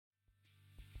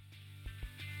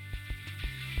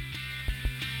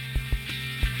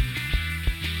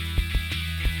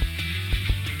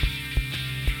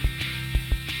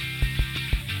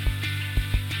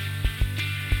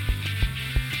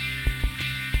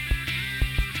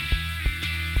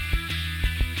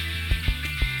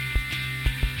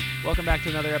Welcome back to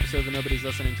another episode of the Nobody's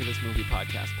Listening to This Movie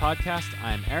podcast.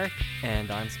 I'm Eric. And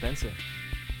I'm Spencer.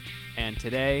 And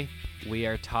today we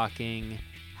are talking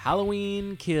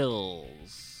Halloween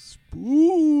Kills.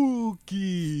 Spooky.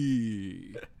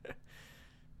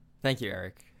 Thank you,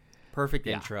 Eric. Perfect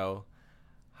intro.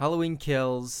 Halloween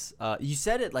Kills. You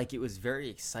said it like it was very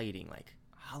exciting, like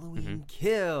Halloween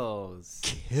Kills.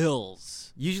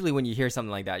 Kills. Usually when you hear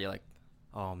something like that, you're like,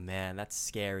 oh man, that's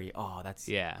scary. Oh, that's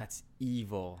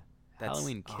evil.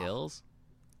 Halloween Kills?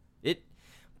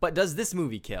 But does this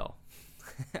movie kill?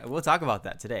 We'll talk about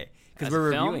that today because As we're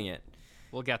a film? reviewing it.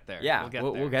 We'll get there. Yeah, we'll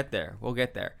get there. We'll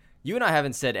get there. You and I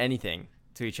haven't said anything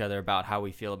to each other about how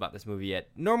we feel about this movie yet.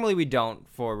 Normally we don't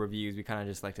for reviews. We kind of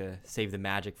just like to save the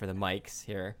magic for the mics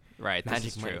here. Right, Magic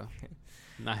this is true.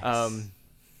 mic. Nice.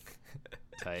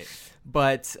 Tight.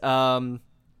 But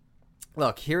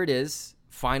look, here it is.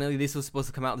 Finally, this was supposed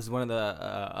to come out. This is one of the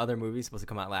other movies supposed to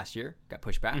come out last year. Got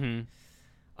pushed back.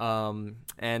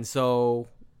 And so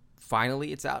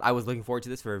finally it's out. I was looking forward to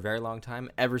this for a very long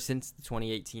time, ever since the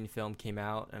 2018 film came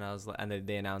out, and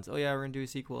they announced, oh yeah, we're gonna do a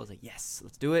sequel. I was like, yes,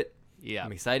 let's do it. Yeah,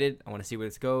 I'm excited. I want to see where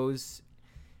this goes,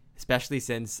 especially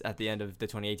since at the end of the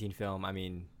 2018 film, I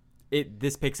mean,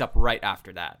 this picks up right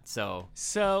after that. So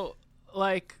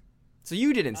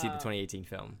you didn't see the 2018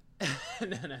 film.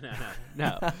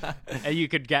 No.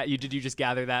 Did you just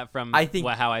gather that from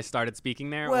how I started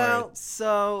speaking there? Well, or?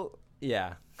 So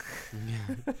yeah.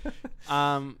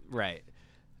 Right.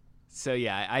 So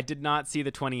yeah, I did not see the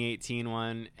 2018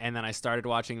 one, and then I started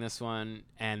watching this one,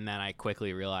 and then I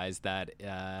quickly realized that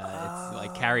it's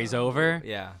like carries over.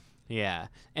 Yeah. Yeah.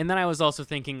 And then I was also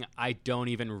thinking I don't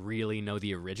even really know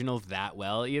the original that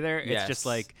well either. It's just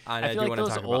like I feel like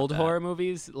those old horror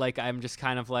movies, like I'm just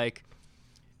kind of like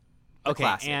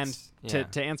okay, and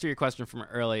to answer your question from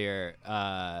earlier,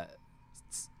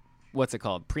 what's it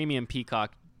called? Premium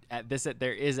Peacock.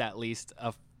 There is at least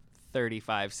a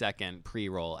 35-second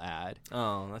pre-roll ad.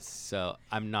 Oh, so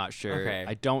I'm not sure. Okay.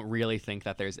 I don't really think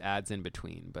that there's ads in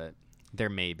between, but there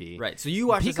may be. Right. So you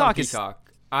watched Peacock this on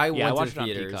Peacock. I went to the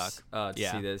theaters to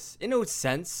see this. In a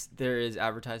sense, there is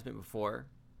advertisement before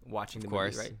watching the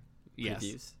movie, right? Yes.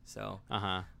 Previews. So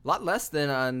a lot less than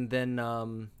when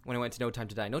I went to No Time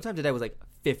to Die. No Time to Die was like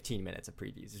 15 minutes of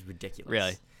previews. It's ridiculous.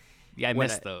 Really? Yeah, I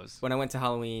missed those. When I went to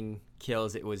Halloween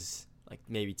Kills, it was like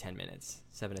maybe 10 minutes,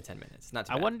 7 to 10 minutes. Not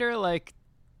too bad. I wonder,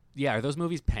 are those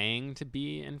movies paying to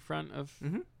be in front of?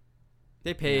 Mm-hmm.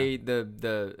 They pay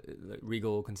the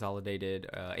Regal Consolidated,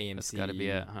 AMC. That's gotta be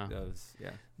it, huh? Those,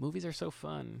 yeah. Movies are so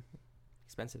fun.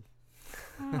 Expensive.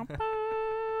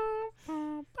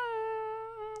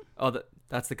 Oh,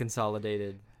 that's the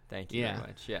Consolidated. Thank you very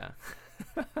much. Yeah.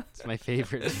 It's my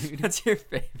favorite. That's your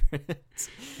favorite.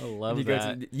 I love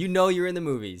that. You're in the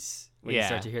movies when you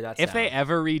start to hear that sound. If they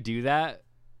ever redo that,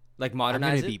 like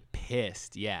modernize I'm gonna be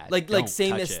pissed. Yeah. Like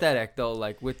same aesthetic though,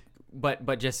 like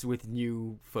but just with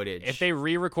new footage. If they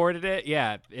re-recorded it,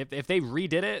 yeah. If they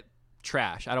redid it,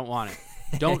 trash. I don't want it.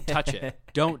 Don't touch it.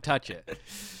 Don't touch it.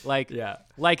 Like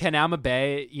Hanama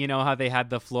Bay, you know how they had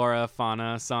the Flora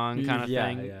Fauna song kind of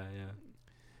thing? Yeah.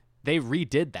 They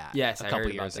redid that a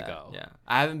couple years ago. Yeah.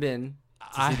 I haven't been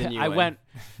to see the new one. Went.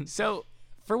 So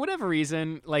for whatever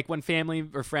reason, like when family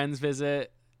or friends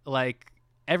visit, like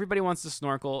everybody wants to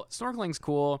snorkel. Snorkeling's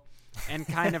cool. And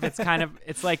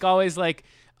it's like always like,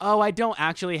 oh, I don't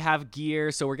actually have gear,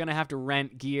 so we're going to have to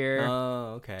rent gear.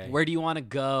 Oh, okay. Where do you want to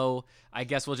go? I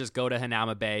guess we'll just go to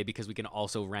Hanama Bay because we can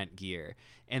also rent gear.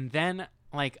 And then,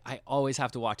 like, I always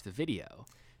have to watch the video.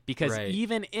 Because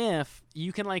even if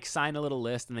you can, like, sign a little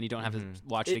list and then you don't have to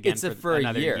watch it again for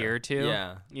another year or two.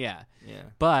 Yeah.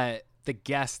 But the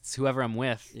guests, whoever I'm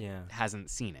with, hasn't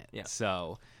seen it. Yeah.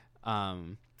 So,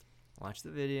 watch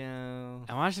the video.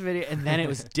 I watched the video, and then it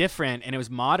was different, and it was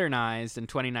modernized in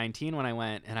 2019 when I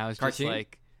went, and I was just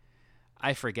like,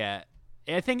 I forget.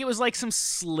 I think it was like some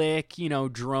slick,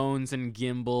 drones and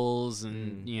gimbals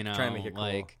and, trying to make it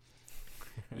like,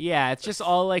 cool. Yeah, it's just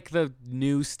all like the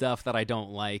new stuff that I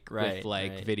don't like with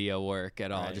video work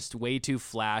at all. Right. Just way too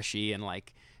flashy and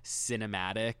like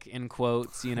cinematic in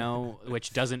quotes,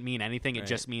 which doesn't mean anything. It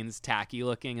just means tacky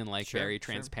looking and like very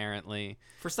transparently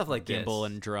for stuff like gimbal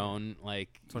and drone,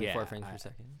 like 24 frames per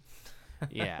second.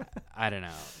 Yeah, I don't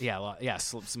know. Yeah,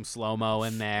 some slow-mo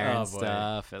in there and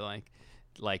stuff, and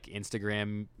like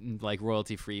Instagram like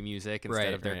royalty free music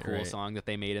instead of their cool song that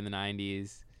they made in the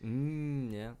 90s.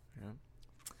 Yeah.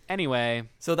 Anyway,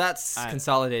 so that's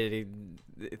consolidated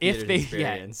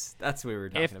experience. That's what we were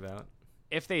talking about.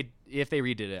 If they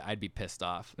redid it, I'd be pissed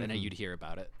off, and you'd hear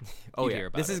about it.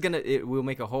 We'll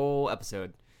make a whole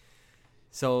episode.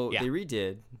 So they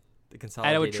redid The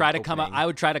consolidated. I would try to come up. opening. I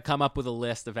would try to come up with a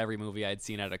list of every movie I'd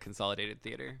seen at a consolidated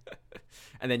theater.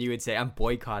 And then you would say, "I'm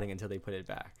boycotting until they put it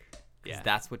back." Yeah.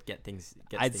 That's what gets things.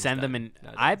 I'd send them done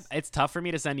in. nowadays. It's tough for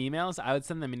me to send emails. I would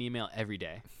send them an email every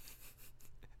day.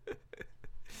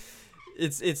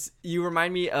 It's you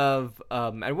remind me of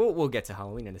and we'll get to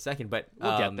Halloween in a second, but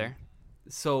We'll get there.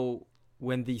 So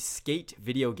when the Skate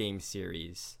video game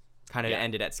series kind of Yeah.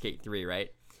 ended at Skate 3,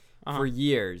 right? Uh-huh. For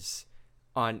years,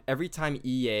 on every time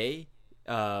EA,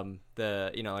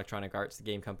 the Electronic Arts, the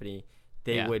game company,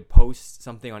 they Yeah. would post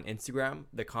something on Instagram.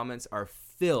 The comments are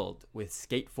filled with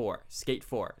Skate 4, Skate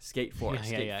 4, Skate 4, Yeah,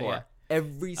 Skate yeah, 4. yeah.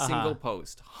 Every Uh-huh. single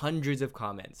post, hundreds of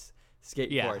comments.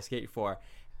 Skate Yeah. 4, Skate 4.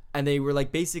 And they were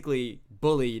like basically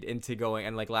bullied into going,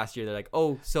 and like last year they're like,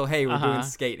 "Oh, so hey, we're doing Uh-huh.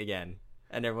 Skate again."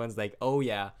 And everyone's like, "Oh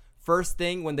yeah." First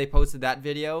thing when they posted that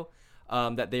video,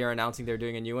 that they are announcing they're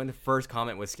doing a new one, the first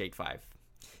comment was Skate 5.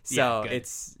 So Yeah, good.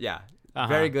 it's Uh-huh.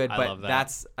 very good, I but love that.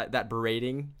 that's that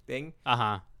berating thing.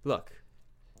 Uh-huh. Look,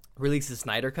 release the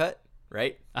Snyder cut,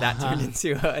 right? That Uh-huh. turned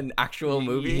into an actual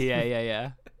movie.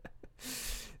 Yeah.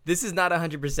 This is not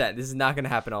 100%. This is not going to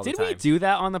happen all Did the time. we do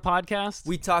that on the podcast?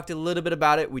 We talked a little bit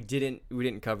about it. We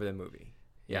didn't cover the movie.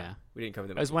 Yeah. We didn't cover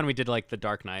the It movie. was when we did like the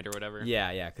Dark Knight or whatever.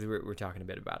 Yeah, because we're talking a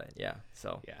bit about it. Yeah,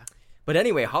 so. Yeah. But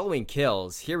anyway, Halloween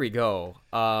Kills. Here we go.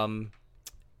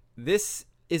 This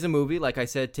is a movie, like I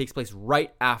said, takes place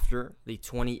right after the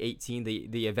 2018,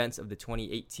 the events of the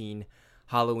 2018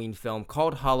 Halloween film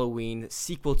called Halloween,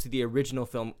 sequel to the original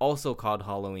film also called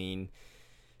Halloween.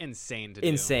 Insane to do.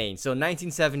 Insane. So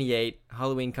 1978,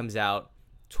 Halloween comes out.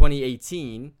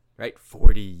 2018, right?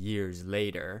 40 years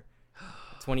later.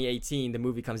 2018, the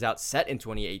movie comes out set in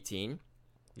 2018.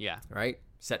 Yeah. Right?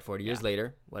 Set 40 years Yeah.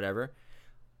 later, whatever.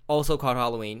 Also called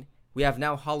Halloween. We have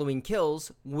now Halloween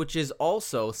Kills, which is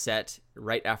also set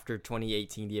right after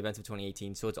 2018, the events of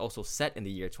 2018. So it's also set in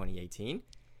the year 2018,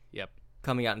 Yep.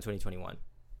 coming out in 2021.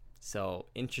 So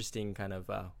interesting kind of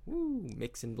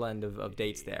mix and blend of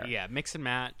dates there. Yeah, mix and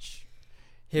match.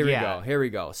 Here Yeah. we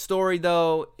go. Story,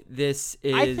 though, this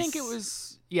is... I think it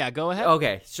was. Yeah, go ahead.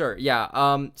 Okay, sure.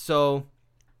 Yeah. So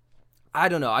I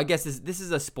don't know. I guess this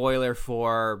is a spoiler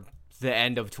for the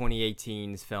end of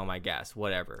 2018's film, I guess.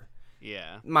 Whatever.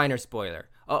 Yeah. Minor spoiler.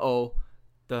 Uh-oh.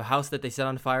 The house that they set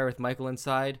on fire with Michael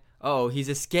inside. Uh-oh, he's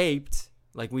escaped.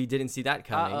 Like, we didn't see that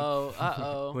coming.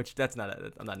 Uh-oh. Which, I'm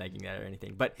not negging that or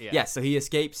anything. But, Yeah. yeah, so he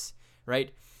escapes,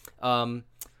 right?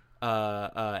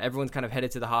 Everyone's kind of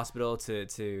headed to the hospital to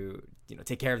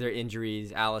take care of their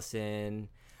injuries. Allison,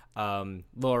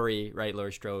 Laurie, right?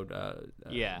 Laurie Strode,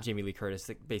 Yeah. Jamie Lee Curtis,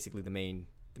 like, basically the main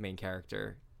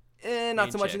character. Not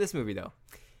Main so much chick. in this movie though.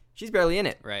 She's barely in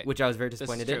it, Right. which I was very This is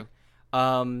disappointed true.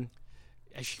 in.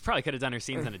 She probably could have done her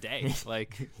scenes in a day.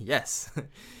 Like, Yes.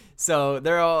 So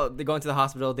they're going to the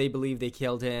hospital. They believe they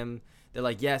killed him. They're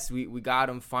like, yes, we got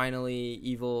him finally.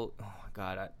 Evil. Oh my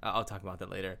God. I'll talk about that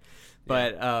later.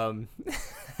 But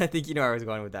I think you know where I was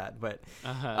going with that. But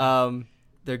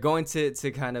they're going to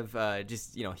kind of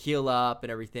just, heal up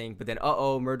and everything. But then,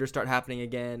 murders start happening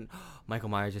again. Michael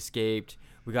Myers escaped.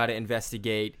 We got to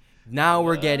investigate. Now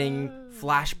we're getting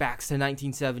flashbacks to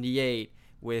 1978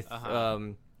 with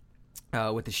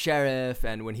with the sheriff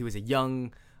and when he was a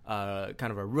young, kind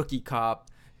of a rookie cop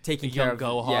taking A care young of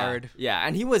go-hard. Yeah,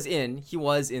 and he was in the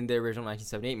original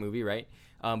 1978 movie, right?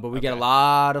 But we get a Okay.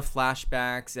 lot of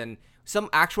flashbacks and some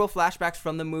actual flashbacks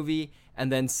from the movie,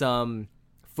 and then some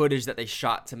footage that they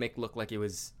shot to make look like it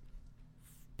was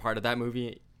part of that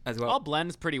movie as well. all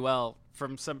blends pretty well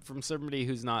from somebody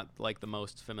who's not like the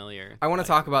most familiar. I want to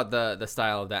talk about the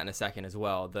style of that in a second as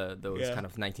well. Those Yeah. kind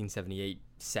of 1978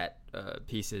 set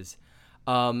pieces,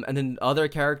 and then other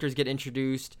characters get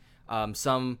introduced.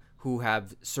 Some who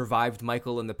have survived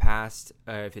Michael in the past,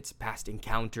 if it's past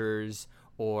encounters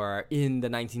or in the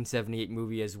 1978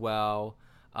 movie as well.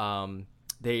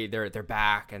 They're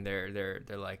back and they're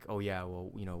like, oh yeah, well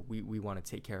we want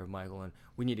to take care of Michael and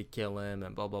we need to kill him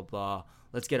and blah blah blah.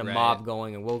 Let's get a Right. mob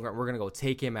going and we're gonna go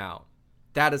take him out.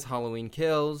 That is Halloween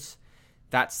Kills.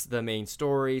 That's the main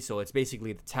story. So it's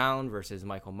basically the town versus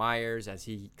Michael Myers as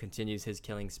he continues his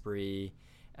killing spree,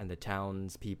 and the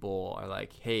townspeople are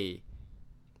like, hey,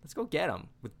 let's go get him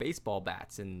with baseball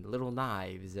bats and little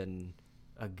knives and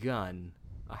a gun,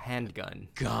 a handgun.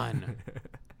 Gun.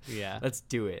 Yeah. Let's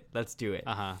do it.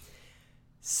 Uh-huh.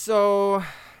 So,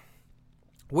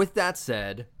 with that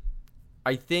said,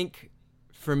 I think,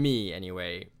 for me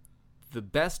anyway, the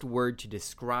best word to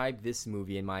describe this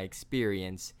movie in my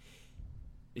experience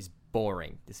is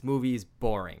boring. This movie is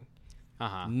boring.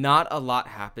 Uh-huh. Not a lot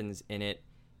happens in it.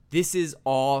 This is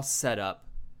all set up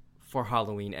for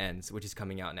Halloween Ends, which is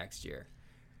coming out next year.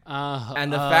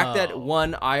 And the fact that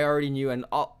one I already knew, and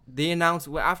they announced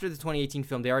after the 2018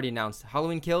 film, they already announced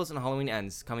Halloween Kills and Halloween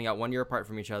Ends coming out 1 year apart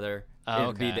from each other. It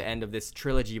would be the end of this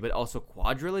trilogy, but also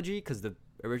quadrilogy because the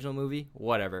original movie,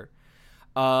 whatever.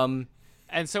 And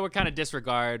so we kind of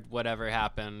disregard whatever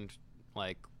happened,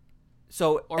 like.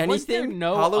 So or anything, was there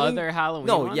no other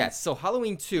Halloween ones? Yes. So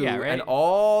Halloween 2 Yeah, right? and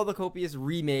all the copious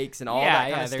remakes and all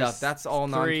that kind of stuff, that's all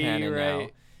non-canon now.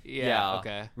 Yeah,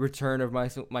 okay. Return of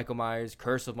Michael Myers,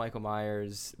 Curse of Michael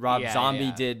Myers. Rob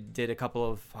Zombie did a couple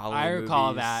of Halloween movies. I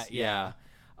recall that, yeah.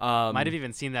 Might have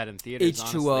even seen that in theaters,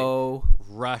 H2O.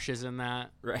 honestly. Rush is in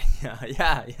that. Right,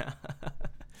 yeah.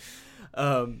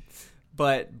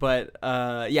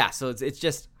 So it's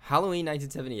just Halloween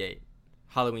 1978,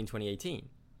 Halloween 2018.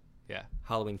 Yeah.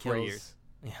 Halloween Kills. 40 years.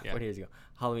 Yeah, 40 years ago.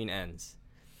 Halloween Ends.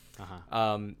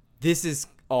 Uh-huh. This is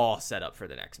all set up for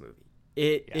the next movie.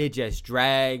 It just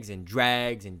drags and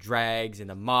drags and drags, and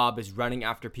the mob is running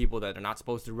after people that they're not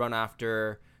supposed to run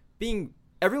after.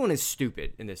 Everyone is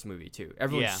stupid in this movie too.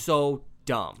 Everyone's so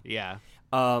dumb. Yeah.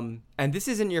 And this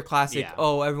isn't your classic,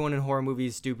 everyone in horror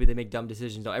movies is stupid, they make dumb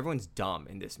decisions. No, everyone's dumb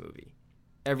in this movie.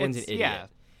 Everyone's an idiot.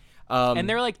 Yeah. And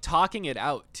they're like talking it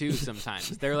out too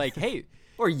sometimes. They're like, hey,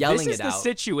 or yelling this is it the out.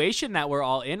 situation that we're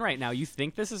all in right now. You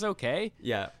think this is okay?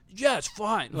 Yeah. Yeah, it's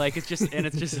fine. Like it's just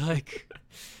like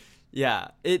yeah,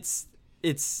 it's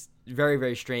very,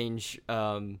 very strange.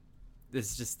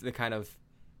 This is just the kind of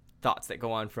thoughts that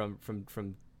go on from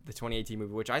the 2018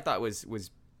 movie, which I thought was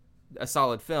a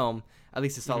solid film, at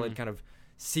least a solid kind of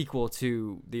sequel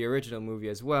to the original movie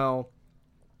as well.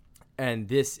 And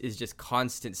this is just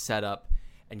constant setup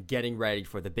and getting ready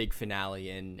for the big finale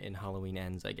in Halloween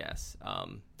Ends, I guess.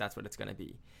 That's what it's going to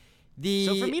be.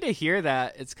 So for me to hear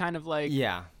that, it's kind of like...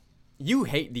 Yeah. You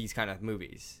hate these kind of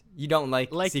movies. You don't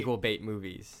like sequel bait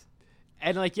movies.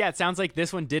 And it sounds like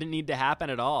this one didn't need to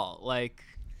happen at all. Like...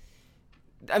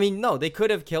 I mean, no, they could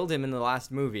have killed him in the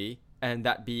last movie, and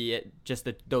that be it. Just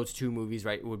those two movies,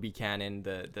 right, would be canon,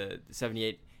 the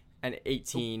 78 and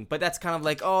 18. But that's kind of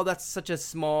like, that's such a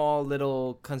small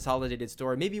little consolidated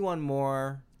story. Maybe one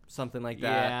more, something like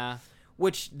that. Yeah.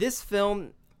 Which this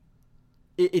film,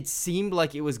 it seemed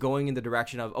like it was going in the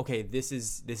direction of, okay, this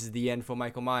is the end for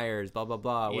Michael Myers, blah, blah,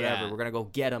 blah, whatever. We're going to go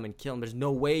get him and kill him. There's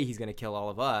no way he's going to kill all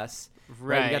of us.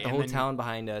 Right. We got the whole town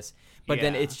behind us. But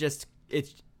then it's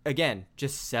again,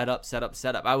 just set up.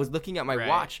 I was looking at my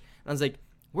watch, and I was like,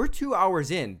 we're 2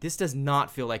 hours in. This does not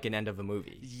feel like an end of a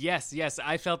movie. Yes.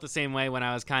 I felt the same way when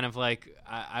I was kind of like,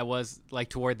 I was like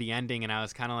toward the ending, and I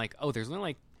was kind of like, there's only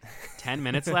like 10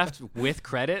 minutes left with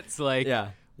credits. Like,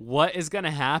 what is going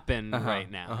to happen right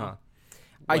now?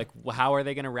 Like, how are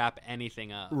they going to wrap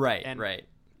anything up? Right.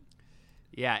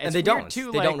 Yeah. And they don't. They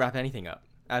don't wrap anything up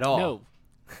at all. No.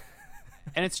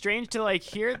 And it's strange to like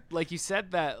hear, like you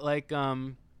said, that like,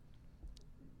 that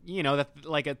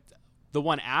like the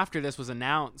one after this was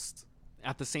announced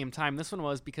at the same time this one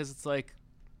was, because it's like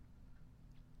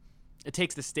it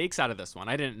takes the stakes out of this one.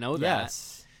 I didn't know that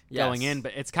going in,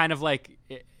 but it's kind of like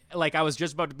I was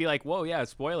just about to be like, whoa, yeah,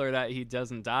 spoiler that he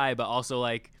doesn't die, but also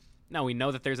like, no, we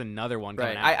know that there's another one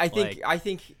coming out. I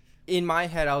think in my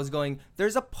head I was going,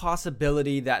 there's a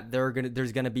possibility that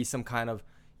there's gonna be some kind of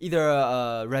either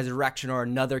a resurrection or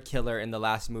another killer in the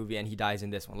last movie, and he dies in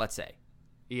this one. Let's say.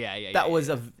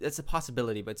 It's a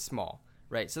possibility, but small,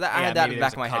 right? So that I had that in the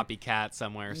back of my head. Copycat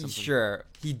somewhere or something. Sure,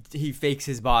 he fakes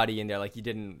his body in there like he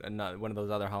did in one of those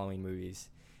other Halloween movies,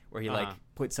 where he like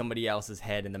put somebody else's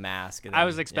head in the mask. And then, I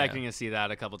was expecting to see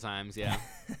that a couple times. Yeah.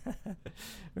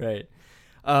 Right.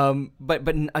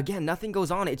 But again, nothing goes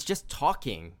on. It's just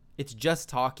talking.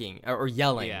 Or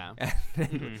yelling. Yeah.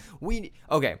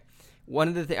 Okay. One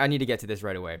of the things I need to get to this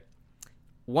right away.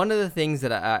 One of the things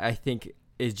that I think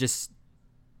is just,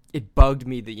 it bugged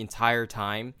me the entire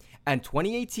time. And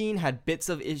 2018 had bits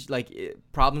of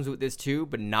problems with this too,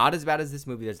 but not as bad as this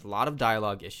movie. There's a lot of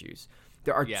dialogue issues.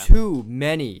 There are too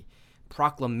many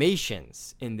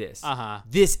proclamations in this.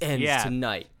 This ends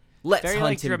tonight. Let's very,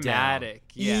 hunt him dramatic.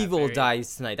 down. Evil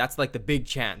dies tonight. That's like the big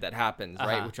chant that happens,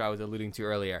 right? Which I was alluding to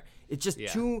earlier. It's just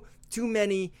too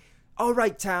many. All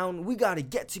right, town, we got to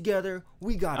get together.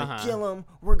 We got to kill him.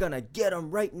 We're going to get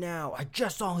him right now. I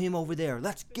just saw him over there.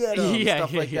 Let's get him.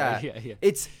 Stuff like that. Yeah.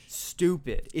 It's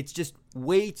stupid. It's just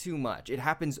way too much. It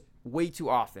happens way too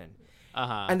often.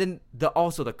 And then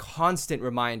also the constant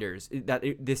reminders that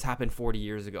this happened 40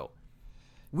 years ago.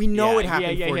 We know it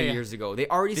happened 40 years ago. They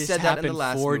already said that in the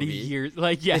last 40 movie. years.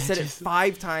 They said it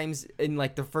 5 times in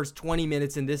like the first 20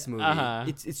 minutes in this movie.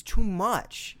 It's too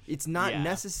much. It's not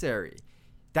necessary.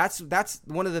 That's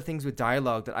one of the things with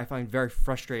dialogue that I find very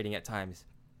frustrating at times,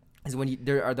 is when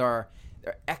there are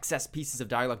there are excess pieces of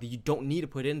dialogue that you don't need to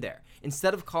put in there.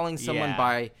 Instead of calling someone Yeah.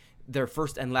 by their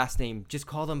first and last name, just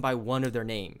call them by one of their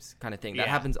names, kind of thing. That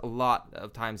Yeah. happens a lot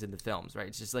of times in the films, right?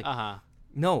 It's just like, Uh-huh.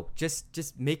 no,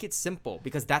 just make it simple,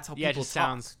 because that's how Yeah, it people just talk.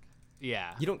 sounds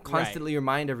yeah. You don't constantly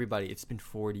remind everybody it's been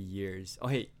 40 years. Oh,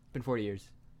 hey, been 40 years.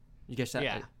 You catch that?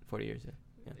 Yeah. 40 years.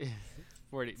 Yeah.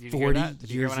 40 Did you 40 hear that? Did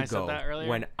you hear years when I ago, said that earlier?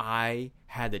 when I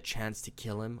had the chance to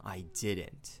kill him, I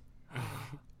didn't.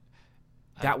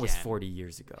 That was Again. 40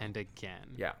 years ago. And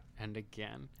again. Yeah. And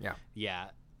again. Yeah.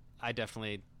 Yeah. I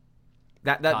definitely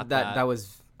That Caught that.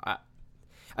 was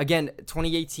again,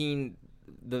 2018.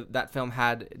 That film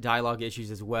had dialogue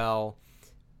issues as well,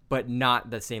 but not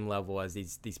the same level as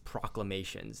these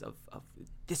proclamations of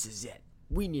this is it.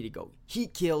 We need to go. He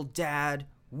killed Dad.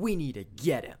 We need to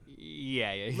get him.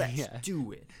 yeah. Let's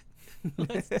do it.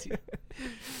 Let's do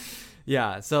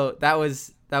Yeah. So that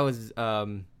was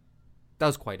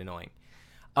quite annoying.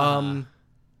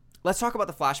 Let's talk about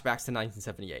the flashbacks to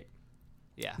 1978.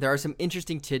 Yeah. There are some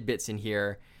interesting tidbits in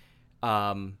here,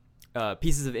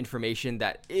 pieces of information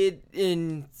that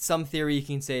in some theory you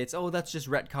can say that's just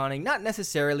retconning. Not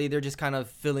necessarily. They're just kind of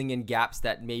filling in gaps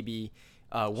that maybe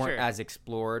weren't Sure. as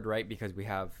explored, right? Because we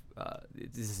have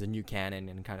this is a new canon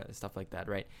and kind of stuff like that,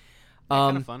 right?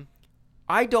 Kind of fun.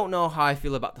 I don't know how I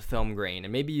feel about the film grain,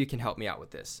 and maybe you can help me out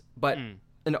with this. But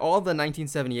in all the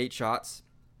 1978 shots,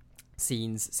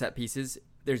 scenes, set pieces,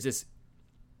 there's this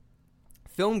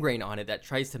film grain on it that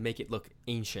tries to make it look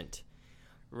ancient.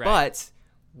 Right. But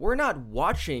we're not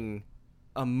watching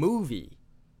a movie.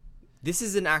 This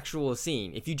is an actual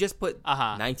scene. If you just put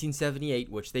 1978,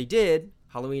 which they did,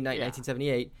 Halloween night, Yeah.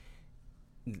 1978,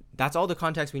 that's all the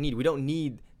context we need. We don't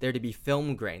need there to be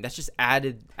film grain. That's just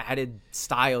added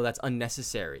style that's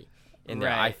unnecessary in there,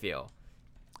 Right. I feel.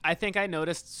 I think I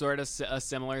noticed sort of a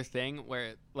similar thing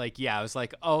where, like, yeah, I was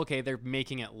like, oh, okay, they're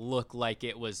making it look like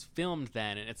it was filmed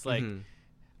then. And it's like,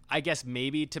 I guess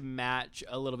maybe to match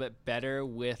a little bit better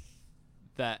with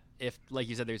that, if, like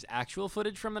you said, there's actual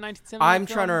footage from the 1970s. I'm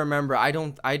trying to remember. I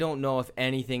don't know if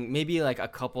anything, maybe like a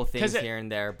couple things 'Cause here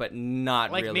and there, but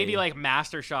not like really. maybe like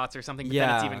master shots or something, but then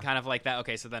it's Yeah. even kind of like that.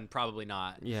 Okay, so then probably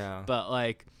not. Yeah. But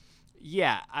like,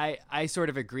 yeah, I sort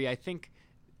of agree. I think,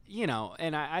 you know,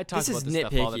 and I talk This about is this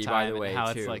stuff all the nitpicky, time by the and way,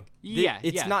 how too. it's like,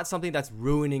 It's not something that's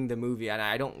ruining the movie, and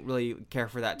I don't really care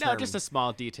for that term. no, just a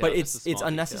small detail. but just a it's small detail.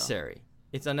 unnecessary.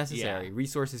 It's unnecessary. Yeah.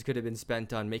 Resources could have been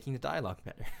spent on making the dialogue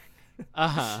better.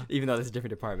 Uh-huh. Even though this is a different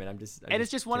department, And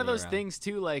it's just one of kidding those around. things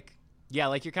too, like, yeah,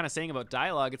 like you're kind of saying about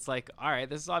dialogue. It's like, all right,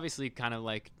 this is obviously kind of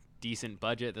like decent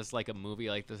budget. This is like a movie,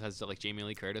 like this has like Jamie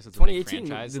Lee Curtis. It's a big 2018,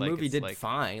 franchise. the like, movie it's did like,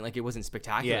 fine. Like, it wasn't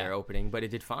spectacular Yeah. opening, but it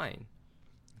did fine.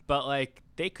 but like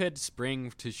they could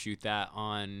spring to shoot that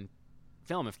on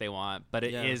film if they want. But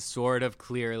it is Yeah. sort of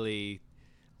clearly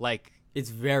like, It's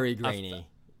very grainy.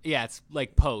 yeah, it's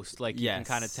like post. Like you can Yes.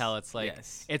 kind of tell it's like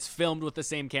Yes. it's filmed with the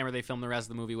same camera they filmed the rest of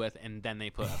the movie with, and then they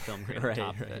put a film grain Right,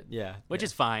 on top of right. it. Yeah, which yeah.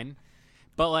 is fine.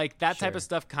 But like that type Sure. of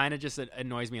stuff kind of just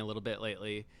annoys me a little bit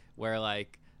lately, where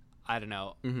like I don't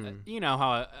know, Mhm. you know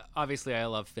how obviously I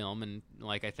love film, and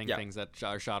like I think Yeah. things that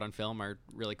are shot on film are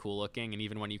really cool looking, and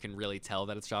even when you can really tell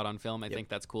that it's shot on film, I think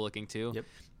that's cool looking too. Yep.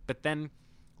 But then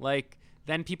like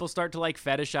then people start to like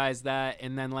fetishize that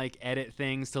and then like edit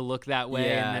things to look that way,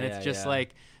 Yeah, and then it's yeah, just yeah.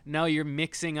 like, no, you're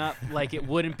mixing up. Like it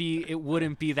wouldn't be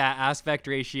that aspect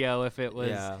ratio if it was.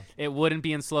 Yeah. It wouldn't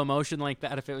be in slow motion like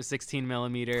that if it was 16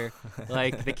 millimeter.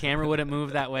 Like the camera wouldn't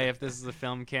move that way if this is a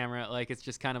film camera. Like it's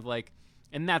just kind of like,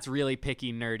 and that's really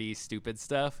picky, nerdy, stupid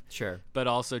stuff. Sure. But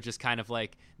also just kind of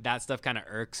like that stuff kind of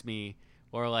irks me.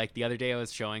 Or like the other day I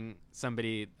was showing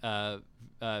somebody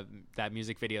that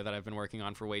music video that I've been working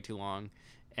on for way too long.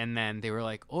 And then they were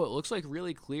like, oh, it looks like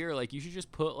really clear. Like you should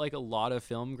just put like a lot of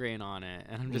film grain on it.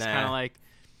 And I'm just Nah. kind of like,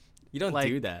 You don't Like-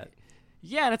 do that.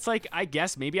 yeah, and it's like I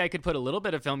guess maybe I could put a little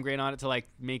bit of film grain on it to like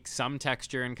make some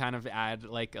texture and kind of add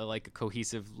like a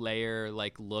cohesive layer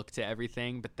like look to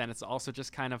everything. But then it's also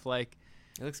just kind of like,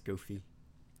 It looks goofy.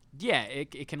 yeah,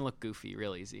 it can look goofy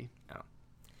real easy.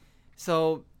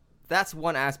 So that's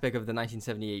one aspect of the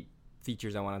 1978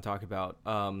 features I want to talk about.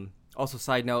 Also,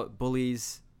 side note,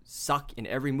 bullies suck in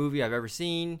every movie I've ever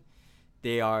seen.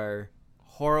 They are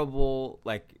horrible,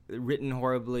 like written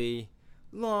horribly.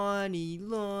 Lonnie.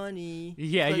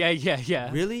 Yeah, Like,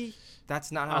 yeah. Really?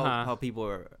 That's not how, Uh-huh. how people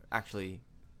are actually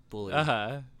bullied.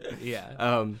 Yeah.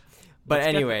 But Let's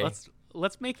get- anyway,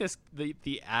 let's make this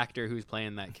the actor who's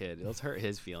playing that kid. Let's hurt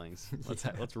his feelings.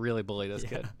 Let's really bully this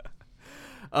kid.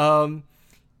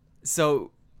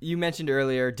 So you mentioned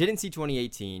earlier, didn't see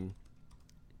 2018,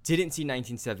 didn't see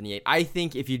 1978. I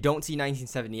think if you don't see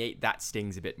 1978, that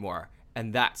stings a bit more,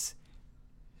 and that's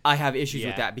I have issues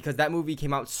with Yeah. that because that movie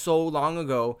came out so long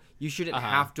ago. You shouldn't Uh-huh.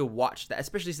 have to watch that,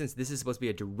 especially since this is supposed to be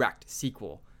a direct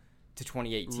sequel to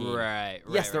 2018. Right.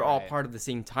 Yes, they're all right. part of the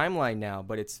same timeline now,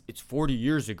 but it's 40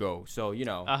 years ago. So, you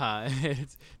know.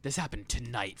 This happened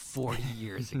tonight, 40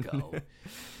 years ago.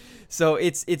 So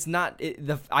it's not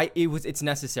it's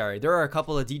necessary. There are a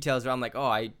couple of details where I'm like, oh,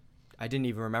 I didn't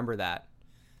even remember that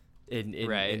in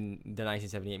Right. in the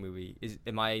 1978 movie.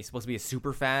 Am I supposed to be a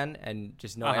super fan and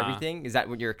just know Uh-huh. everything? Is that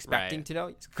what you're expecting Right. to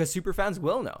know? Because super fans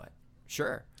will know it.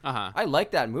 Sure. Uh-huh. I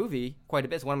like that movie quite a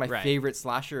bit. It's one of my Right. favorite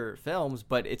slasher films,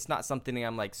 but it's not something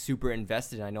I'm like super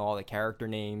invested in. I know all the character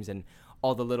names and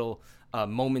all the little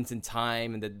moments in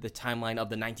time and the timeline of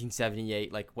the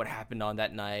 1978, like what happened on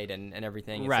that night and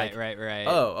everything. It's Right, like, right.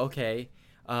 oh, okay.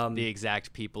 The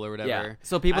exact people or whatever. Yeah.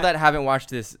 So people that haven't watched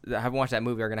that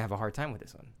movie are gonna have a hard time with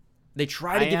this one. They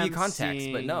try to I give you am context,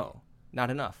 but seeing- no, not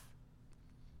enough.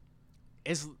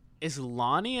 Is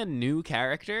Lonnie a new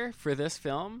character for this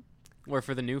film or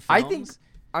for the new films? I think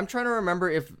I'm trying to remember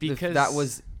if Because- that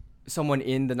was someone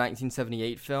in the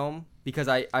 1978 film because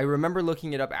I remember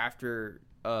looking it up after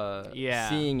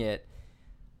seeing it,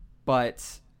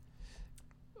 but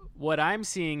what I'm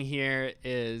seeing here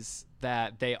is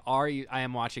that they are. I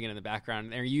am watching it in the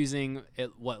background. They're using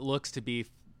what looks to be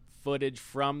footage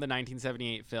from the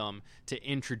 1978 film to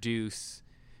introduce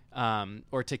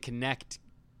or to connect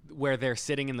where they're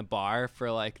sitting in the bar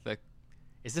for like the.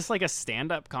 Is this like a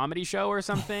stand-up comedy show or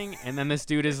something? And then this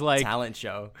dude is like, talent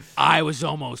show. "I was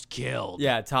almost killed."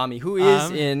 Yeah, Tommy, who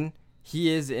is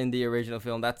he is in the original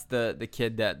film. That's the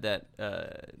kid that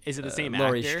Is it the same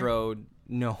Laurie actor? Strode.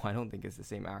 No, I don't think it's the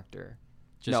same actor.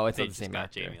 Just, No, it's they not the just same got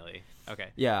actor. Jamie Lee. Okay.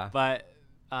 Yeah. But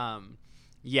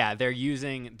yeah,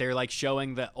 they're like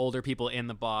showing the older people in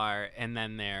the bar, and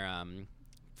then they're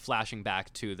flashing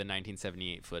back to the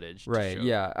 1978 footage. to Right. show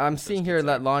Yeah. I'm those seeing here kids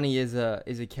that are. Lonnie is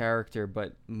a character,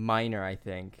 but minor, I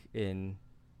think, in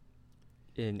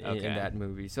Okay. that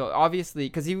movie. So obviously,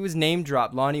 because he was name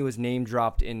dropped, Lonnie was name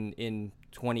dropped in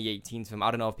 2018's film.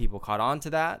 I don't know if people caught on to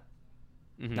that.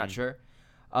 Mhm. Not sure.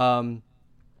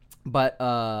 But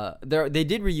they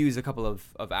did reuse a couple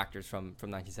of actors from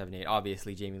 1978.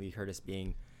 Obviously, Jamie Lee Curtis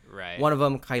being Right. one of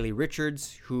them. Kylie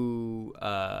Richards, who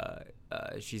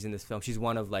she's in this film. She's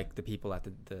one of like the people at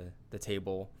the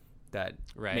table that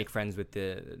Right. make friends with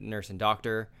the nurse and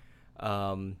doctor.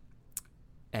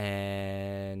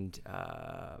 And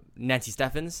Nancy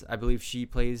Steffens, I believe she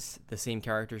plays the same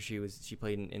character she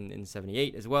played in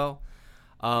 78 as well.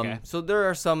 Okay. So there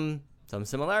are some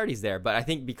similarities there, but I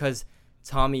think because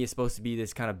Tommy is supposed to be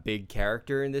this kind of big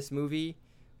character in this movie,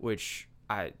 which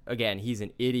he's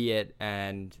an idiot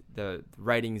and the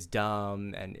writing's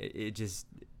dumb and it just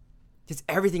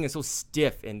everything is so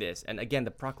stiff in this. And again,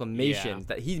 the proclamations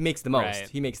that he makes the most. Right.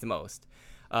 He makes the most.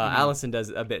 Allison does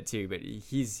a bit too, but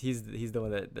he's the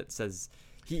one that says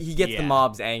he gets the Yeah.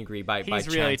 mobs angry by He's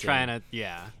really chanting. trying to.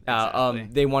 Yeah. Exactly.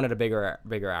 They wanted a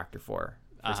bigger actor for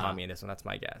Uh-huh. Tommy in this one. That's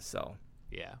my guess. So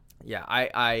Yeah. yeah,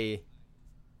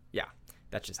 yeah,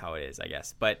 that's just how it is, I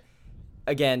guess. But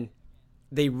again,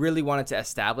 they really wanted to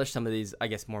establish some of these, I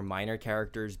guess, more minor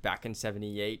characters back in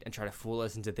 78 and try to fool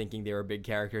us into thinking they were big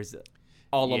characters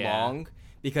all Yeah. along.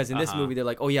 Because in this Uh-huh. movie, they're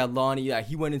like, oh, yeah, Lonnie,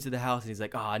 he went into the house and he's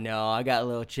like, oh, no, I got a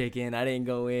little chicken. I didn't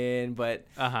go in. But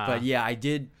yeah, I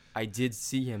did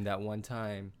see him that one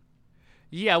time.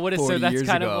 Yeah. What is so? 40 That's years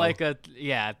kind ago. of like a.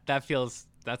 Yeah.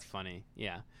 That's funny.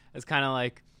 Yeah. It's kind of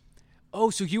like, oh,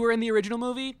 so you were in the original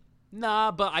movie?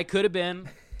 Nah, but I could have been.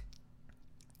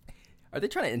 Are they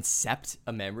trying to incept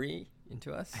a memory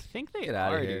into us? I think they Get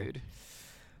outta are, here. dude.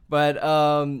 But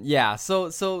yeah,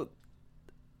 so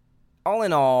all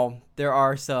in all, there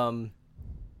are some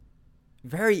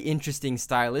very interesting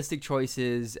stylistic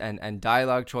choices and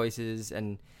dialogue choices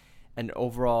and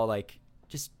overall like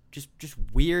just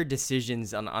weird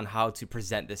decisions on how to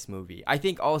present this movie. I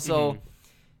think also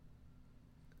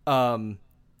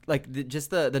like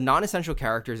the non-essential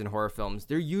characters in horror films,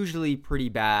 they're usually pretty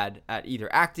bad at either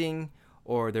acting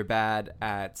or they're bad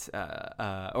at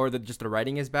or just the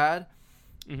writing is bad.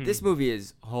 This movie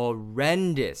is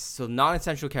horrendous. So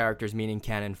non-essential characters meaning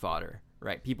cannon fodder,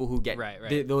 right? People who get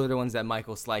Right. those are the ones that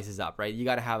Michael slices up, right? You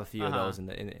got to have a few of those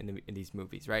in these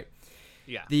movies, right?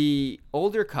 Yeah. The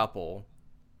older couple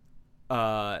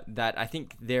that I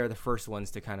think they're the first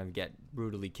ones to kind of get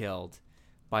brutally killed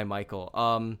by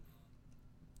Michael.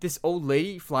 This old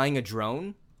lady flying a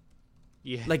drone,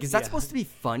 Yeah. like, is that yeah. supposed to be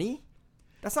funny?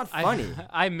 That's not funny.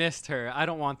 I missed her. I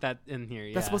don't want that in here.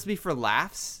 Yeah. That's supposed to be for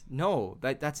laughs? No,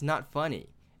 that's not funny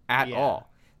at Yeah.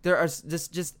 all. There are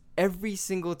just every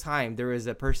single time there is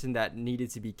a person that needed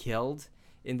to be killed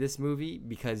in this movie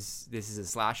because this is a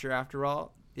slasher after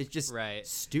all. It's just Right.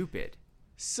 stupid.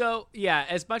 So yeah,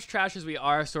 as much trash as we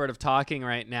are sort of talking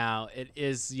right now, it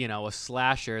is, you know, a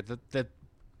slasher.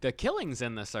 The killings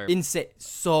in this are Insane.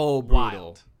 So brutal.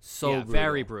 wild. So yeah, brutal.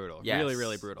 very brutal. Yes. Really,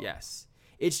 really brutal. Yes.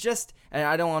 It's just, and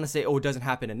I don't want to say, oh, it doesn't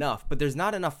happen enough, but there's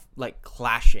not enough like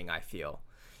clashing, I feel.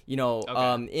 You know,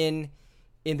 in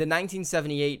the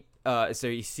 1978,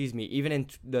 even in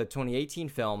the 2018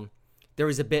 film, there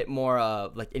was a bit more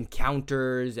like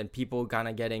encounters and people kind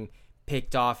of getting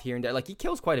picked off here and there. Like, he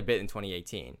kills quite a bit in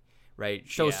 2018, right?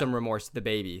 Shows some remorse to the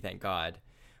baby, thank God.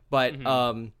 But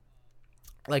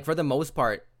like, for the most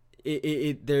part,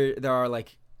 there are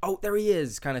like, oh, there he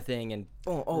is kind of thing, and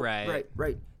right.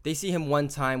 They see him one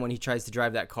time when he tries to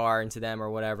drive that car into them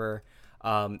or whatever,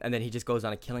 and then he just goes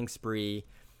on a killing spree.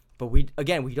 But we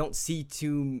don't see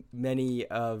too many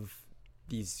of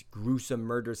these gruesome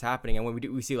murders happening, and when we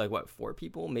do, we see like, what, 4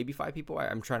 people, maybe 5 people.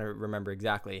 I'm trying to remember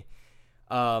exactly.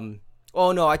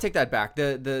 Oh no, I take that back.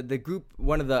 The group,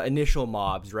 one of the initial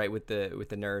mobs, right, with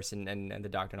the nurse and the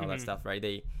doctor and all that stuff, right?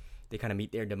 They kind of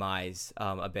meet their demise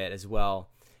a bit as well,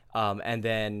 and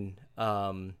then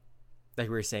like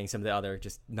we were saying, some of the other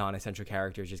just non-essential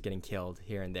characters just getting killed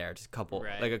here and there, just a couple.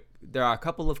 Right. There are a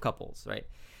couple of couples, right?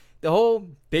 The whole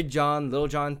Big John, Little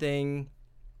John thing.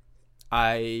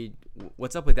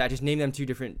 What's up with that? Just name them 2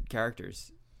 different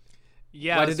characters.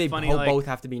 Yeah. Why did they both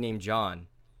have to be named John?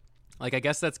 Like, I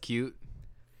guess that's cute.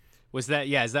 Was that,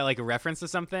 is that like a reference to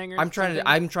something? I'm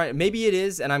trying. Maybe it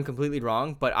is, and I'm completely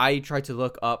wrong. But I tried to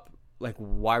look up like,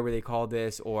 why were they called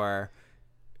this, or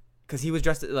because he was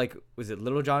dressed like, was it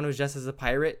Little John was dressed as a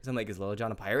pirate? So I'm like, is Little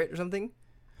John a pirate or something?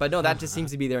 But no, that just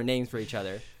seems to be their names for each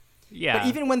other. Yeah. But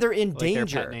even when they're in danger,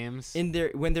 their pet names.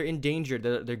 When they're in danger,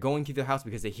 they're going through the house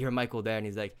because they hear Michael there, and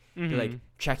he's like, they're like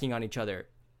checking on each other.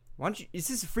 Why don't you? This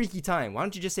is a freaky time. Why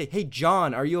don't you just say, "Hey,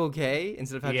 John, are you okay?"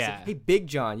 Instead of having to say, "Hey, Big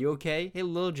John, you okay? Hey,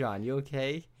 Little John, you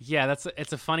okay?" Yeah,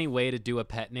 it's a funny way to do a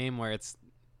pet name where it's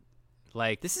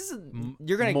like,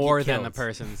 you're gonna more get than the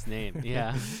person's name.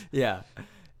 Yeah. Yeah.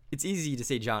 It's easy to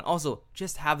say John. Also,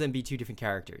 just have them be 2 different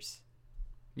characters.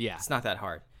 Yeah. It's not that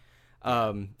hard.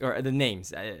 Or the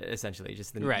names, essentially,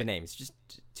 just the names, just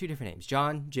 2 different names.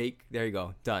 John, Jake. There you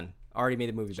go. Done. Already made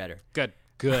the movie better. Good.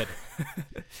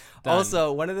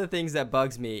 Also, one of the things that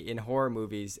bugs me in horror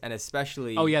movies, and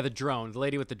especially, the drone, the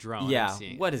lady with the drone. Yeah,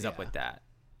 what is up with that?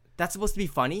 That's supposed to be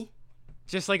funny.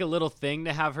 Just like a little thing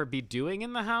to have her be doing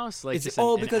in the house, like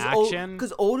because action.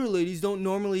 Because older ladies don't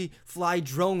normally fly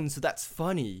drones, so that's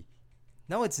funny.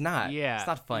 No, it's not. Yeah, it's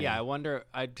not funny. Yeah, I wonder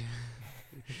what.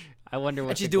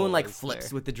 And she's doing like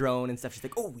flips with the drone and stuff. She's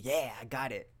like, "Oh yeah, I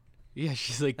got it." Yeah,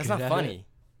 she's like, that's not funny.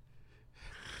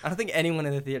 I don't think anyone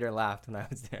in the theater laughed when I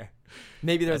was there.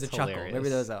 Maybe there was a chuckle. Maybe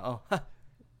there was a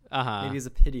maybe it was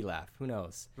a pity laugh. Who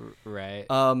knows? Right.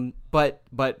 But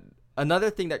another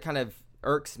thing that kind of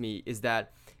irks me is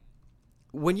that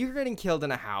when you're getting killed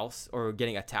in a house or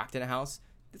getting attacked in a house,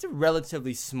 it's a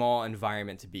relatively small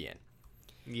environment to be in.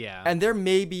 Yeah. And there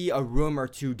may be a room or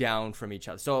 2 down from each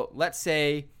other. So let's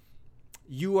say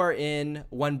you are in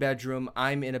one bedroom,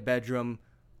 I'm in a bedroom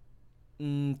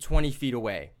 20 feet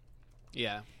away.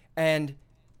 Yeah. And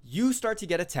you start to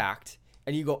get attacked,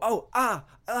 and you go,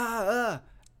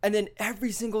 and then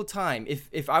every single time,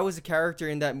 if I was a character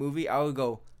in that movie, I would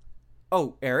go,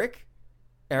 "Oh, Eric?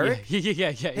 Yeah.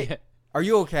 Hey, are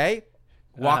you okay?"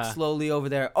 Walk slowly over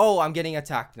there. "Oh, I'm getting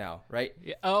attacked now," right?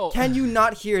 Yeah. Oh. Can you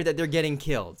not hear that they're getting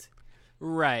killed?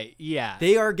 Right, yeah.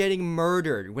 They are getting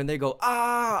murdered when they go,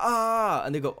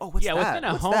 and they go, "Oh, what's that? Within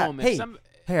a home, hey,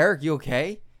 Eric, you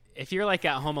okay?" If you're like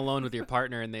at home alone with your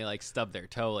partner and they like stub their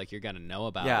toe, like, you're gonna know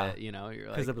about it, you know? You're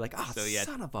like, because they'll be like,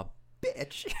 son of a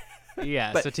bitch.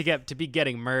 Yeah. But, so to be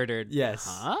getting murdered. Yes.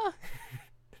 Huh?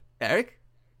 Eric?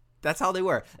 That's how they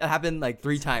were. It happened like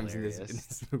 3 times in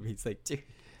this movie. It's like, dude.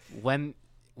 When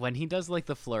he does like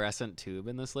the fluorescent tube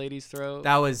in this lady's throat.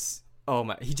 That was, oh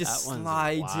my, he just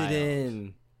slides it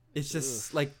in. It's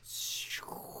just like,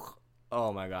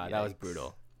 oh my God, that was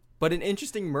brutal. But an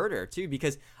interesting murder too,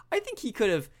 because I think he could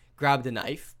have grabbed a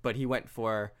knife, but he went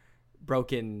for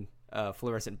broken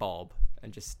fluorescent bulb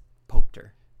and just poked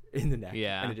her in the neck.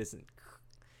 Yeah. And it isn't.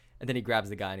 And then he grabs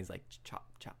the guy and he's like, chop,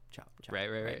 chop, chop, chop.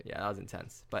 Right. Yeah, that was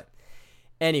intense. But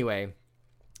anyway,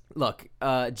 look,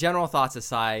 general thoughts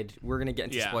aside, we're going to get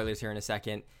into spoilers here in a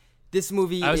second. This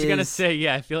movie I was going to say,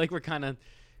 I feel like we're kind of...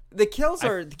 The kills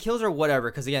are whatever,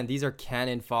 because again, these are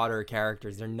cannon fodder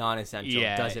characters. They're non-essential.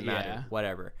 Yeah, Doesn't matter.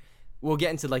 Whatever. We'll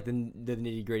get into like the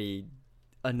nitty-gritty,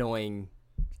 annoying,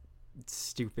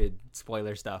 stupid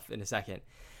spoiler stuff in a second.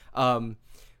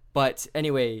 But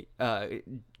anyway,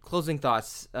 closing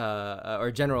thoughts,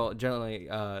 or general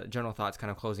thoughts,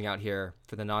 kind of closing out here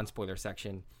for the non-spoiler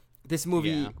section. This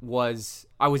movie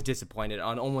I was disappointed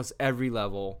on almost every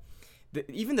level.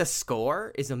 Even the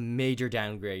score is a major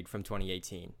downgrade from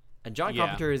 2018. And John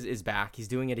Carpenter is back. He's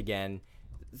doing it again.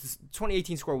 This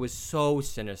 2018 score was so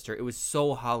sinister. It was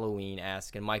so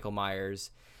Halloween-esque and Michael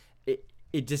Myers.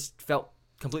 It just felt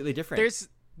completely different.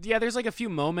 There's like a few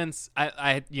moments.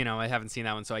 I haven't seen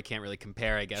that one, so I can't really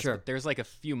compare, I guess. Sure. But there's like a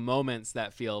few moments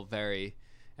that feel very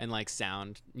and like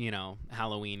sound,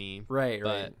 Halloween-y. Right.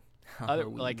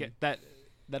 Like that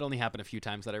only happened a few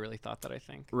times that I really thought that, I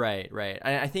think. Right.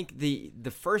 I think the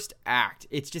first act,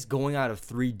 it's just going out of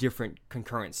 3 different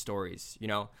concurrent stories,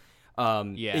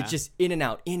 It's just in and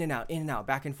out,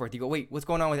 back and forth. You go, wait, what's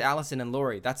going on with Allison and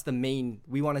Laurie? That's the main,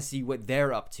 we want to see what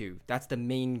they're up to. That's the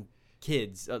main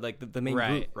kids, like the main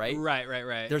group, right?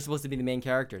 Right. They're supposed to be the main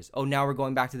characters. Oh, now we're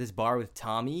going back to this bar with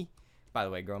Tommy. By the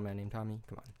way, girl man named Tommy.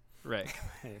 Come on. Right.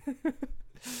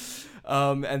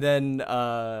 And then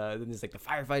there's like the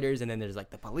firefighters, and then there's like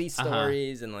the police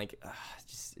stories, and like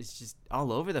it's just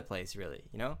all over the place, really,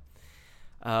 There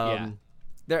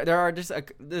are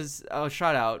there's a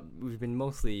shout out. We've been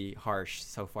mostly harsh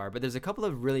so far, but there's a couple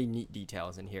of really neat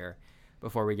details in here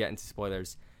before we get into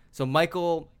spoilers. So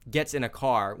Michael gets in a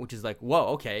car, which is like, whoa,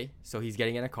 okay. So he's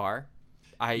getting in a car.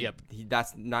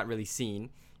 That's not really seen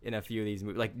in a few of these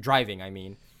movies, like driving. I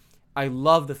mean, I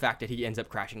love the fact that he ends up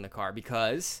crashing the car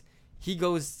because he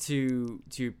goes to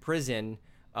prison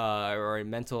or a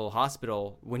mental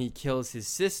hospital when he kills his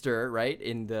sister, right,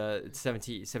 in the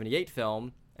 78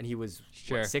 film, and he was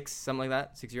 6, something like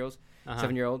that, 6-year-old,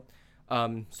 7-year-old.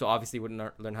 So obviously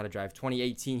wouldn't learn how to drive.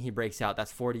 2018, he breaks out.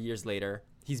 That's 40 years later.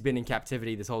 He's been in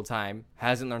captivity this whole time,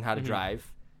 hasn't learned how to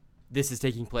drive. This is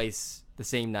taking place the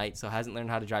same night, so hasn't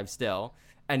learned how to drive still.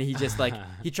 And he just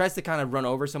he tries to kind of run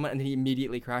over someone, and then he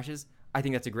immediately crashes. I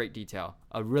think that's a great detail,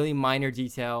 a really minor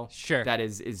detail. Sure. That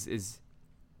is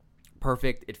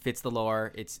perfect. It fits the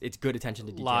lore. It's good attention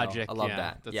to detail. Logic. I love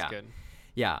that. That's good.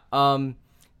 Yeah.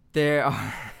 There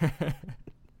are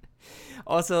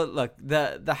also, look,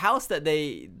 the house that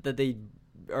they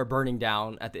are burning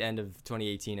down at the end of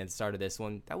 2018 and the start of this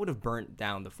one, that would have burnt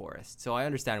down the forest. So I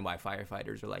understand why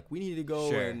firefighters are like, we need to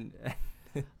go and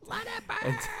let it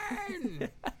burn.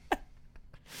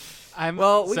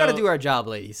 We got to do our job,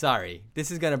 lady. Sorry, this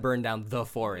is gonna burn down the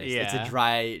forest. Yeah. It's a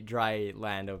dry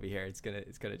land over here. It's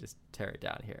gonna just tear it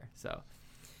down here. So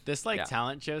this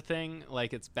talent show thing,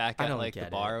 like it's back at like the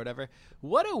bar or whatever.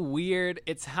 What a weird.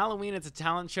 It's Halloween. It's a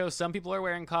talent show. Some people are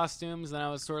wearing costumes, and I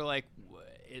was sort of like,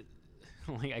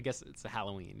 I guess it's a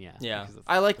Halloween. Yeah.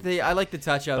 I like the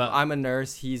touch of I'm a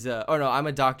nurse. I'm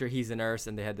a doctor. He's a nurse,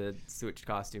 and they had to switch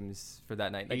costumes for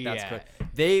that night. Like that's good.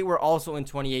 They were also in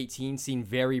 2018 seen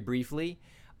very briefly,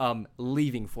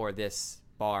 leaving for this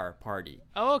bar party.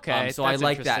 Oh, okay. So I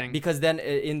like that because then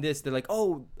in this they're like,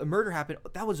 oh, a murder happened.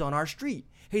 That was on our street.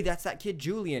 Hey, that's that kid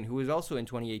Julian who was also in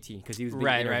 2018 because he was being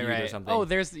interviewed or something. Oh,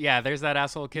 there's that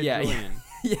asshole kid Julian.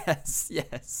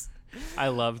 Yes. I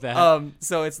love that.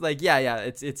 So it's like,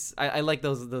 it's I like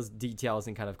those details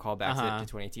and kind of callbacks to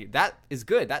 2018. That is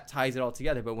good. That ties it all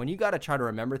together. But when you got to try to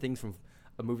remember things from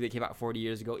a movie that came out 40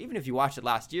 years ago, even if you watched it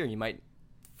last year, you might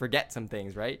forget some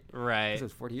things, right? Right. Because it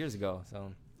was 40 years ago,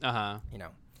 so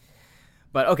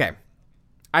But okay,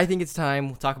 I think it's time.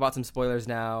 We'll talk about some spoilers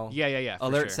now. Yeah.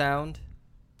 Alert sound.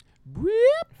 Boop,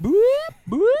 boop,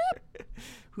 boop.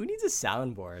 Who needs a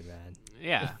soundboard, man?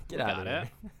 Yeah, get out of here.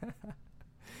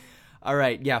 All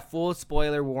right, full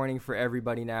spoiler warning for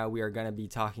everybody now. We are going to be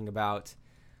talking about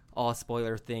all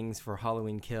spoiler things for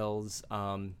Halloween Kills.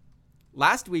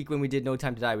 Last week when we did No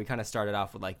Time to Die, we kind of started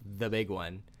off with like the big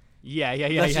one. Yeah.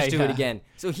 Let's just do it again.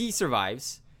 So he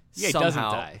survives somehow. He doesn't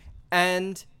die.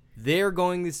 And they're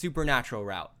going the supernatural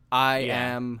route. I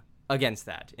am against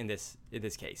that in this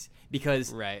case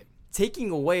because taking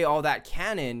away all that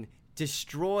canon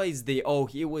destroys it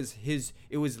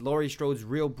was Laurie Strode's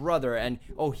real brother, and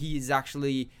he is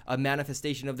actually a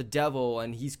manifestation of the devil,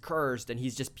 and he's cursed, and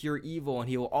he's just pure evil, and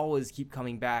he will always keep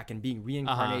coming back and being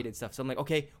reincarnated and stuff. So I'm like,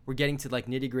 okay, we're getting to like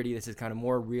nitty gritty. This is kind of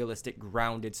more realistic,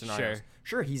 grounded scenarios.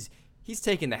 Sure, he's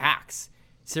taking the hacks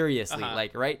seriously,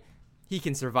 right? He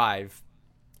can survive,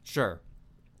 sure,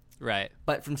 right.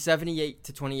 But from 78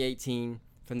 to 2018,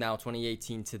 from now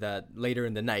 2018 to the later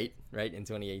in the night, right, in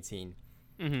 2018.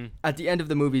 Mm-hmm. At the end of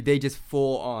the movie, they just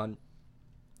full on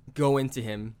go into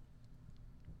him.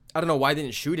 I don't know why they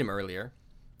didn't shoot him earlier.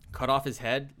 Cut off his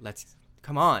head.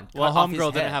 Come on. Well,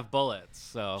 Homegirl didn't have bullets,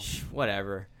 so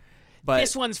whatever. But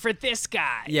this one's for this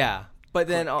guy. Yeah, but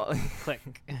then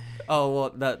click. Oh well,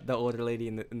 the older lady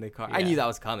in the car. Yeah. I knew that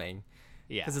was coming.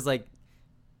 Yeah, because it's like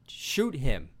shoot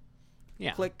him.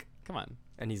 Yeah. Click. Come on.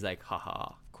 And he's like, ha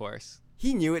ha. Of course.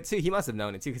 He knew it too. He must have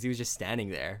known it too because he was just standing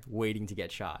there waiting to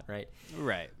get shot, right?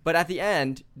 Right. But at the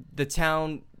end, the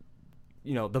town,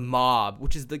 the mob,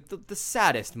 which is the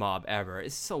saddest mob ever,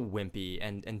 is so wimpy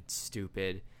and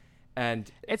stupid.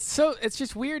 And it's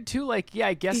just weird too. Like, yeah,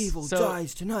 I guess evil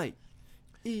dies tonight.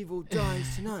 Evil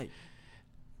dies tonight.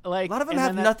 Like, a lot of them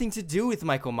have nothing to do with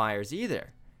Michael Myers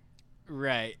either.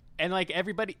 Right. And like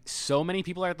everybody, so many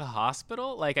people are at the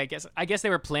hospital. Like, I guess they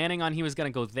were planning on he was gonna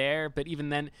go there, but even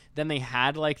then they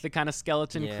had like the kind of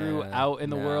skeleton crew out in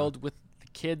the world with the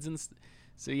kids and.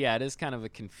 So yeah, it is kind of a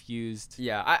confused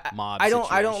mob. I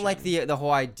don't like the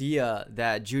whole idea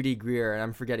that Judy Greer, and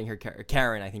I'm forgetting her,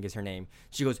 Karen, I think is her name.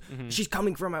 She goes, he's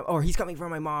coming from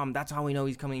my mom. That's how we know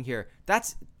he's coming here.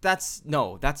 That's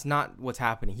not what's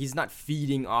happening. He's not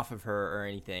feeding off of her or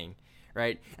anything,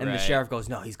 right? And the sheriff goes,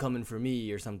 no, he's coming for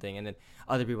me or something. And then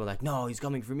other people are like, no, he's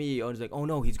coming for me. Or it's like, oh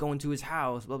no, he's going to his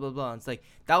house. Blah blah blah. And it's like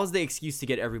that was the excuse to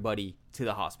get everybody to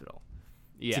the hospital,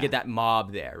 to get that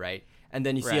mob there, right? And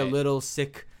then you see a little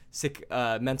sick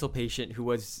mental patient who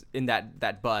was in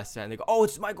that bus, and they go, "Oh,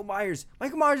 it's Michael Myers."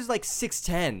 Michael Myers is like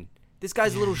 6'10". This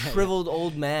guy's a little shriveled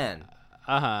old man.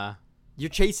 You're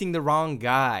chasing the wrong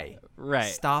guy.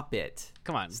 Right. Stop it.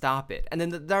 Come on. Stop it. And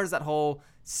then there's that whole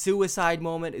suicide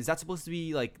moment. Is that supposed to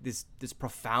be like this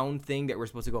profound thing that we're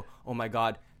supposed to go, "Oh my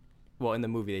God"? Well, in the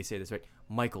movie they say this, right?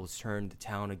 Michael's turned the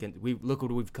town against. Look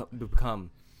what we've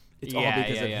become. It's all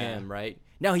because of him, right?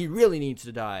 Now he really needs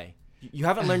to die. You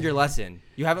haven't learned your lesson.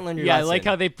 lesson. I like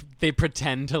how they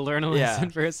pretend to learn a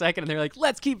lesson for a second, and they're like,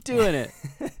 let's keep doing it.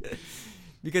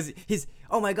 Because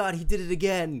oh my God, he did it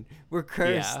again. We're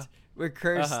cursed. Yeah. We're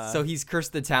cursed. So he's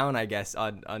cursed the town, I guess,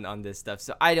 on this stuff.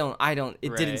 So I don't,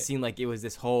 it didn't seem like it was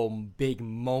this whole big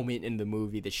moment in the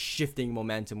movie, the shifting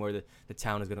momentum where the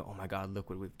town is going to, oh my God, look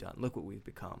what we've done. Look what we've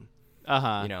become.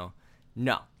 No.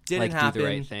 Didn't happen. Do the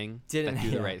right thing. Didn't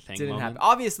do the right thing. Didn't happen.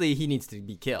 Obviously, he needs to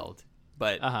be killed,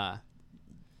 but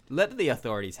let the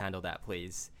authorities handle that,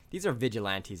 please. These are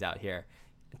vigilantes out here.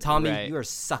 Tommy, you are a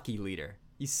sucky leader.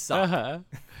 You suck.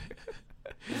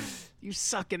 You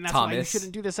suck, and that's why you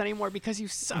shouldn't do this anymore, because you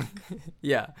suck.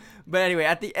 Yeah. But anyway,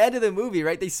 at the end of the movie,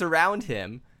 right, they surround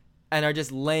him and are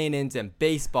just laying into him.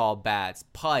 Baseball bats,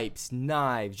 pipes,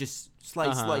 knives, just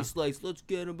slice, let's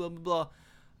get him, blah, blah,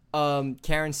 blah.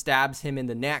 Karen stabs him in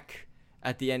the neck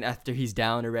at the end after he's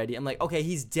down already. I'm like, okay,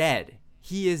 he's dead.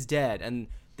 He is dead. And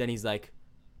then he's like,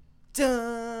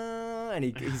 duh, and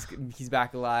he's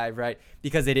back alive, right?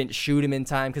 Because they didn't shoot him in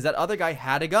time, because that other guy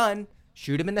had a gun.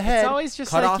 Shoot him in the head. It's always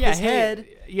just cut off his head.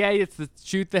 Yeah, it's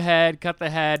shoot the head, cut the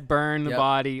head, burn the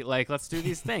body. Like, let's do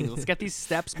these things. Let's get these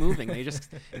steps moving.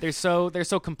 They're so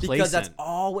complacent. Because that's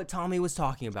all what Tommy was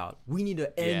talking about. We need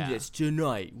to end this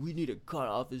tonight. We need to cut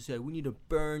off his head. We need to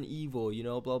burn evil.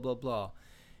 Blah blah blah,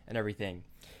 and everything.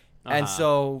 And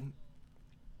so,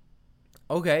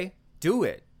 okay, do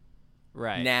it.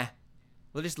 Right. Nah,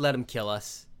 we'll just let him kill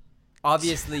us.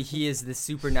 Obviously, he is this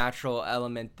supernatural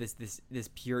element, this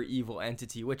pure evil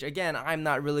entity, which, again, I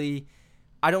don't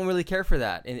really care for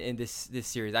that in this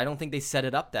series. I don't think they set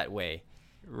it up that way.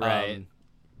 Right.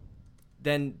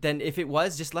 Then if it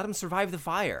was, just let him survive the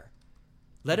fire.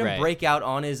 Let him break out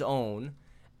on his own,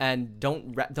 and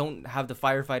don't have the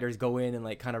firefighters go in and,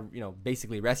 like, kind of,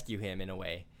 basically rescue him in a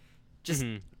way. Just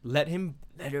let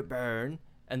it burn.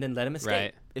 And then let him escape.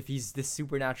 Right. If he's this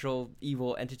supernatural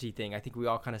evil entity thing, I think we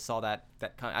all kind of saw that.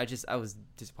 I was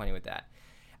disappointed with that.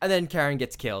 And then Karen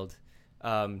gets killed,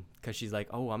 because she's like,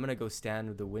 "Oh, I'm gonna go stand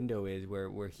where the window is,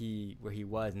 where he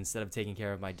was, instead of taking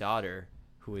care of my daughter,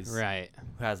 who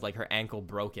has like her ankle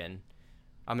broken.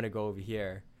 I'm gonna go over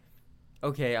here."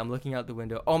 Okay, I'm looking out the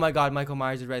window. Oh my God, Michael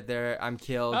Myers is right there. I'm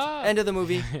killed. End of the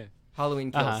movie.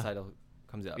 Halloween Kills title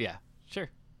comes up. Yeah, sure.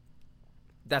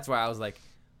 That's why I was like,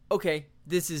 okay,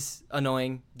 this is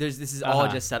annoying. This is all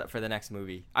just set up for the next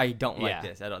movie. I don't like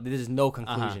this at all. There's no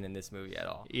conclusion in this movie at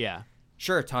all. Yeah.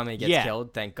 Sure, Tommy gets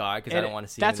killed, thank God, because I don't want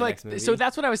to see him in the next movie. So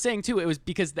that's what I was saying too. It was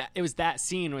because that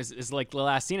scene is like the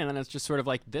last scene, and then it's just sort of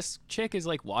like this chick is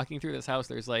like walking through this house.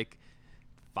 There's like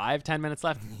 5-10 minutes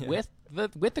left with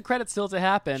the credits still to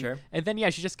happen, sure. And then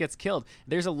she just gets killed.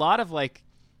 There's a lot of like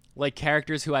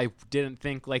characters who I didn't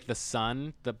think, like the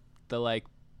son, the like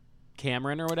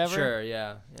Cameron or whatever. Sure,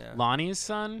 yeah. Lonnie's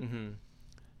son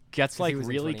gets like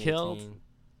really killed.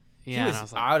 Yeah, he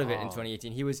was out of it in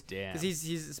 2018. He was, because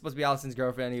he's supposed to be Allison's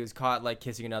girlfriend. He was caught like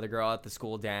kissing another girl at the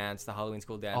school dance, the Halloween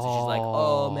school dance. And she's like,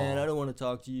 "Oh man, I don't want to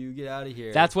talk to you. Get out of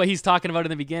here." That's what he's talking about in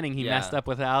the beginning. He messed up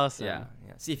with Allison. Yeah.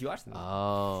 See if you watch the movie.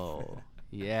 Oh,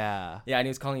 yeah. Yeah, and he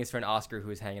was calling his friend Oscar, who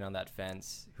was hanging on that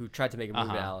fence, who tried to make a move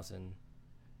at Allison.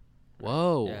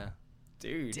 Whoa. Yeah.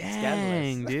 Dude.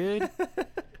 Dang, Scandalous. dude.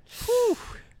 Whew.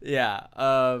 Yeah.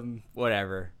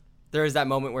 Whatever. There's that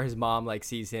moment where his mom like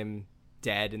sees him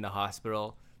dead in the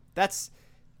hospital. That's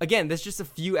just a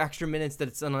few extra minutes that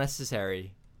it's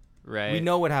unnecessary. Right. We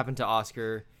know what happened to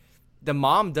Oscar. The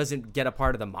mom doesn't get a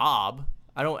part of the mob.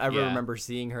 I don't ever Yeah. remember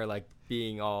seeing her like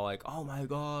being all like, "Oh my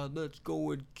god, let's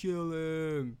go and kill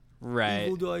him. Right.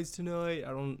 Evil dies tonight." I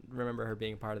don't remember her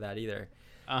being a part of that either.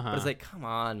 Uh-huh. But it's like, come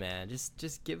on, man,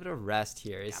 just give it a rest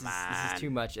here. This Come is on. too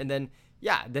much. And then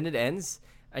then it ends,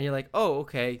 and you're like, oh,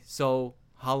 okay, so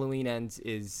Halloween ends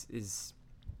is.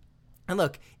 And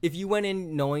look, if you went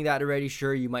in knowing that already,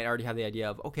 sure, you might already have the idea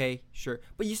of, okay, sure,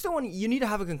 but you still you need to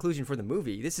have a conclusion for the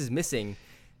movie. This is missing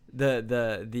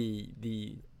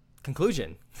the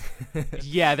conclusion.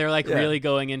 Yeah, they're like Yeah. really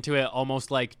going into it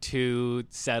almost like too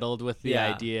settled with the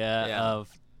Yeah. Yeah. Yeah. of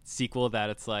sequel that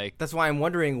it's like That's why I'm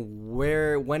wondering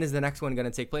when is the next one going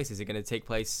to take place? Is it going to take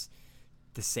place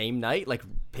the same night? Like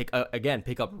pick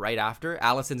up right after?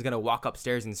 Allison's going to walk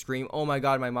upstairs and scream, "Oh my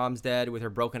god, my mom's dead," with her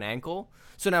broken ankle.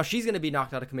 So now she's going to be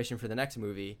knocked out of commission for the next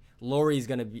movie. Laurie's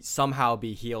going to somehow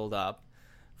be healed up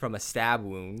from a stab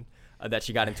wound that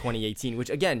she got in 2018, which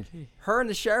again, her and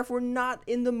the sheriff were not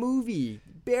in the movie.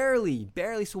 Barely.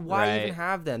 So why Right. even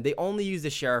have them? They only used the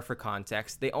sheriff for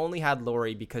context. They only had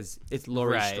Laurie because it's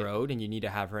Laurie Right. Strode and you need to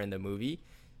have her in the movie.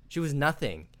 She was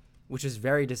nothing, which is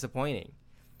very disappointing.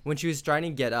 When she was trying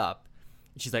to get up,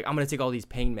 she's like, "I'm going to take all these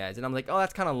pain meds." And I'm like, "Oh,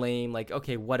 that's kind of lame. Like,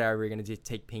 okay, whatever. You're going to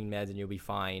take pain meds and you'll be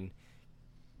fine."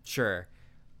 Sure.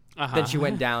 uh-huh. Then she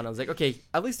went down. I was like, okay,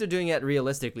 at least they're doing it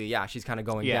realistically. Yeah, she's kind of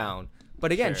going Yeah. down.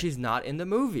 But again, Sure. she's not in the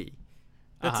movie.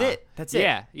 That's Uh-huh. it. That's it.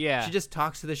 Yeah, yeah. She just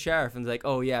talks to the sheriff and is like,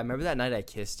 "Oh, yeah, remember that night I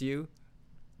kissed you?"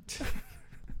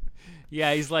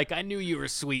 Yeah, he's like, I knew you were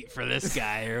sweet for this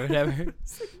guy or whatever.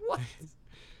 It's like, what?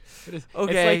 It's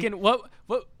Okay. like in what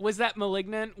was that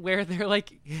Malignant where they're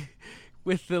like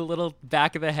with the little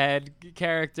back of the head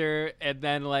character and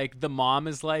then like the mom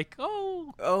is like,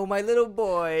 "Oh, Oh, my little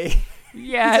boy.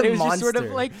 yeah," He's and a it was just sort of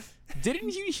monster. like, didn't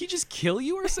he just kill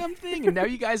you or something? And now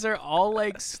you guys are all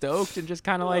like stoked and just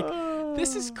kind of like,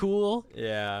 this is cool.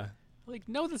 Yeah. Like,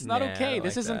 no, that's not Nah, I okay. don't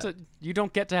This like isn't that. you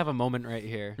don't get to have a moment right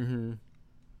here. Mm-hmm.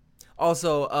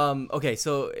 Also, okay,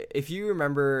 so if you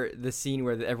remember the scene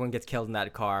where everyone gets killed in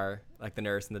that car, like the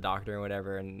nurse and the doctor and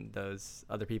whatever, and those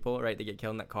other people, right? They get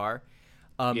killed in that car.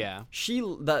 Yeah.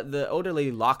 The older lady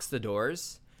locks the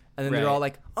doors, and then they're Right. all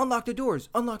like, "Unlock the doors!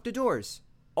 Unlock the doors!"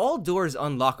 All doors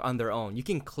unlock on their own. You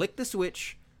can click the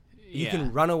switch. You Yeah.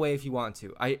 can run away if you want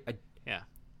to. Yeah.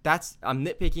 I'm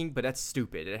nitpicking, but that's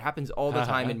stupid. It happens all the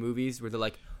time in movies where they're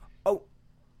like, "Oh,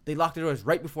 they locked the doors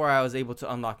right before I was able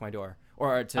to unlock my door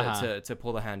or to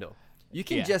pull the handle." You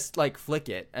can Yeah. just like flick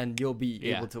it and you'll be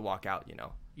Yeah. able to walk out,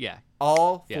 Yeah.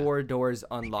 All Yeah. 4 doors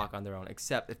unlock on their own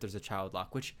except if there's a child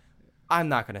lock, which I'm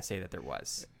not going to say that there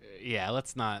was. Yeah,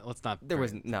 let's not There bring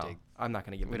wasn't. No, dig- I'm not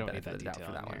going to give We them the don't need benefit of the that doubt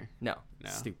for detail that in one. here. No, No.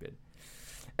 stupid.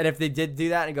 And if they did do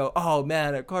that and go, "Oh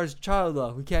man, our car's child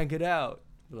lock, we can't get out,"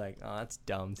 like, oh, that's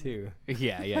dumb too.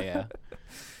 Yeah.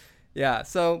 Yeah,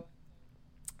 so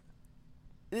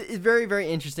it's very, very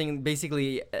interesting.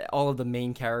 Basically, all of the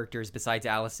main characters besides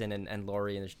Allison and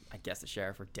Laurie and I guess the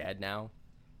sheriff are dead now.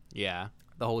 Yeah.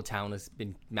 The whole town has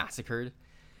been massacred.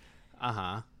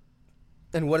 Uh-huh.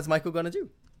 And what is Michael going to do?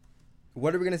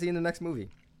 What are we going to see in the next movie?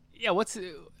 Yeah,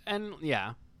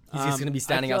 yeah. He's just going to be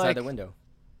standing I feel outside like- the window.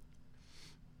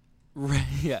 Right,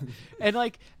 yeah. And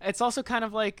like it's also kind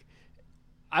of like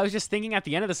I was just thinking at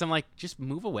the end of this, I'm like, just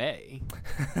move away.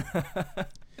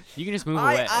 You can just move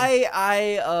away.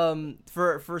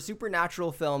 For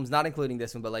supernatural films, not including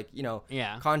this one, but like,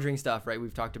 Yeah. Conjuring stuff, right?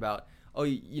 We've talked about,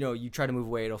 you try to move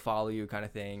away, it'll follow you kind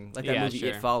of thing. Like that Yeah, movie, sure.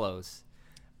 It Follows.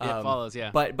 It follows,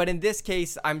 yeah. But in this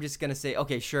case, I'm just going to say,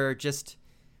 okay, sure, just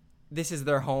this is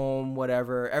their home,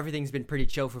 whatever. Everything's been pretty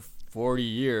chill for 40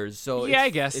 years. So Yeah, it's, I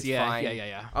guess. it's Yeah, fine.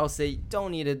 yeah. I'll say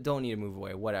don't need to move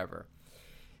away, whatever.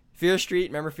 Fear Street,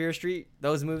 remember Fear Street?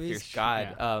 Those movies? Street,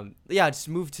 God. yeah. Just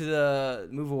move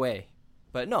away.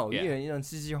 But no, Yeah.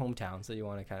 this is your hometown, so you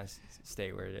want to kind of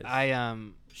stay where it is. I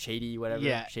Shady, whatever.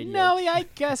 yeah. Shady No, Oaks. yeah, I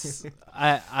guess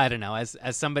I don't know. As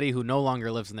somebody who no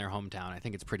longer lives in their hometown, I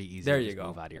think it's pretty easy There to you just go.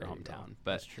 move out of your There you go. hometown.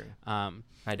 But That's true.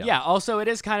 I don't. yeah, also it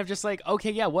is kind of just like,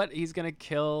 okay, yeah, what? He's going to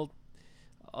kill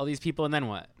all these people and then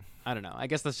what? I don't know. I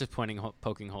guess that's just poking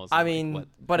holes. I in, mean, like,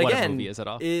 but what again, a movie is at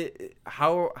all?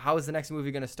 how is the next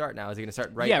movie going to start now? Is it going to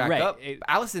start right Yeah, back right. up?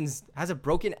 Allison's has a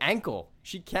broken ankle.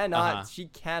 She Uh-huh.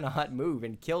 cannot move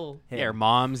and kill him. Yeah, her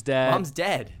mom's dead. Mom's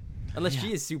dead. Unless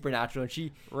she is supernatural, and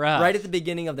she Rough. right at the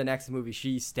beginning of the next movie,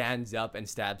 she stands up and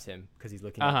stabs him because he's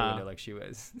looking out the Uh-huh. window like she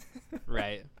was.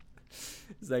 Right.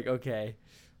 It's like, okay,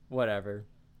 whatever.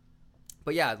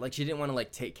 But yeah, like she didn't want to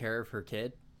like take care of her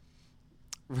kid.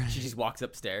 She just walks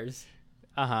upstairs.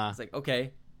 It's like,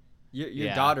 okay,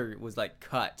 your daughter was like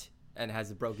cut and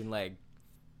has a broken leg.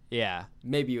 Yeah.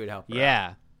 Maybe you would help her.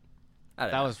 Yeah.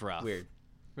 That was rough. Weird.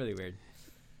 Really weird.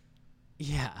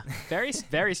 Yeah. Very,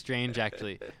 very strange,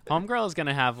 actually. Homegirl is going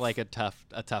to have like a tough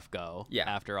go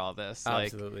after all this.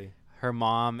 Absolutely. Like, her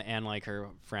mom and like her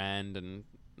friend and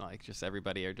like just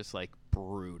everybody are just like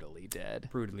brutally dead.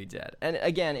 And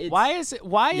again, it's...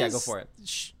 go for it.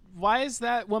 Why is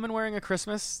that woman wearing a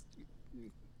Christmas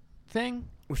thing?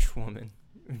 Which woman?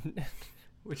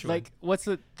 Which one? Like, what's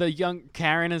the young...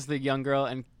 Karen is the young girl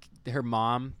and her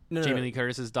mom, Jamie Lee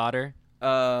Curtis's daughter?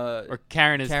 Or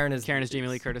Karen is Jamie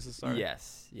Lee Curtis's daughter?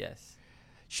 Yes.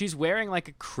 She's wearing like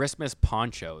a Christmas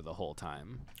poncho the whole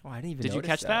time. Oh, I didn't even Did you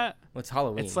catch that? Well, it's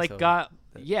Halloween. It's like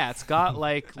it's got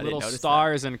like little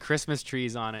stars and Christmas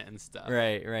trees on it and stuff.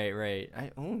 Right.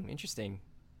 Interesting.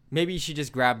 Maybe she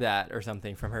just grabbed that or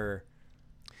something from her.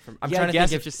 I'm trying to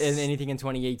think if just anything in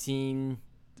 2018.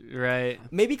 Right.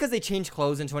 Maybe because they changed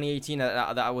clothes in 2018.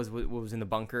 That was what was in the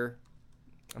bunker.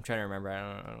 I'm trying to remember.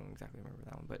 I don't exactly remember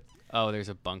that one, but there's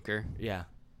a bunker. Yeah,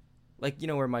 like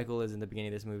where Michael is in the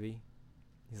beginning of this movie.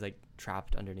 He's like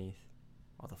trapped underneath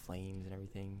all the flames and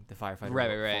everything. The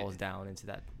firefighter falls down into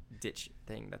that ditch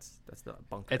thing. That's the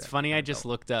bunker. It's funny. I just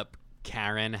looked up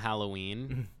Karen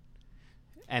Halloween,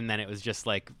 and then it was just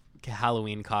like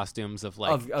Halloween costumes of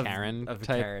like Karen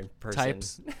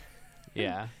types.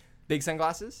 Yeah. Big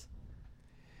sunglasses.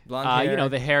 Blonde hair.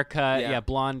 The haircut.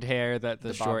 Blonde hair.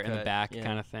 The short in the back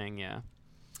kind of thing. Yeah.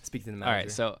 Speak to the manager. All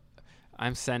right, so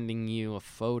I'm sending you a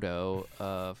photo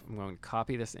of. I'm going to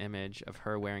copy this image of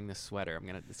her wearing this sweater.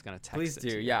 It's gonna text. Please it do.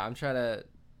 to you. Yeah, I'm trying to.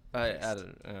 I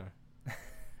don't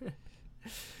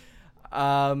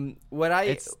know.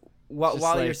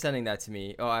 While you're sending that to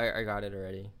me, I got it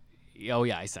already. Oh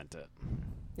yeah, I sent it.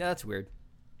 Yeah, that's weird.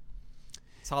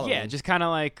 It's Halloween. Yeah, just kind of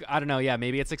like I don't know. Yeah,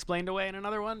 maybe it's explained away in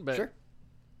another one, but sure.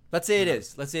 Let's say it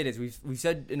is. We've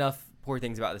said enough poor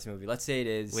things about this movie. Let's say it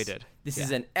is. We did. This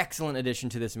is an excellent addition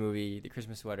to this movie. The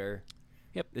Christmas sweater.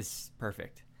 Yep. This is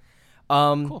perfect.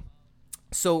 Cool.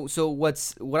 So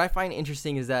what I find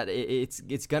interesting is that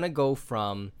it's gonna go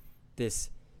from this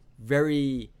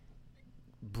very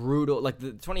brutal, like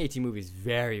the 2018 movie is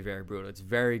very, very brutal. It's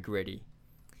very gritty.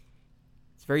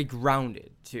 It's very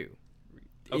grounded too.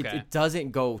 Okay. It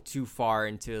doesn't go too far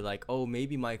into like, oh,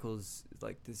 maybe Michael's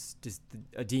like this just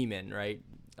a demon, right,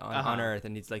 on Earth,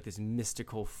 and it's like this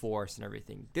mystical force and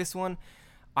everything. This one,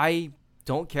 I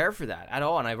don't care for that at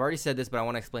all, and I've already said this, but I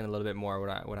want to explain a little bit more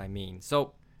what I mean.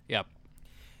 So, yep,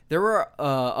 there were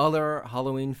other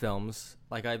Halloween films,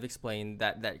 like I've explained,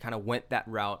 that kind of went that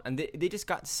route, and they just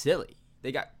got silly.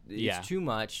 It's too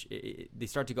much. They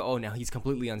start to go, oh, now he's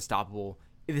completely unstoppable.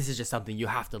 This is just something you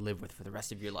have to live with for the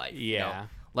rest of your life. Yeah.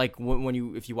 Like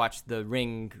if you watch the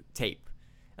Ring tape,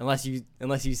 unless you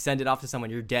send it off to someone,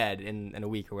 you're dead in a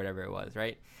week or whatever it was,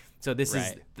 right? So this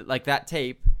is like that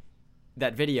tape,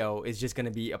 that video is just going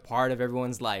to be a part of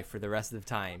everyone's life for the rest of the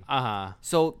time.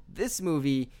 So this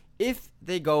movie, if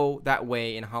they go that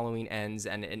way and Halloween ends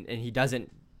and he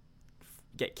doesn't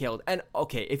get killed, and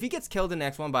okay, if he gets killed in the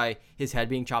next one by his head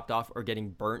being chopped off or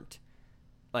getting burnt,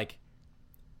 like,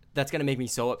 that's going to make me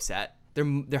so upset.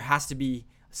 There has to be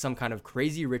some kind of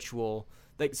crazy ritual.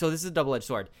 Like, so this is a double-edged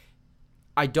sword.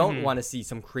 I don't want to see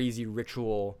some crazy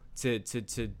ritual to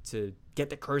get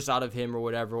the curse out of him or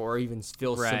whatever, or even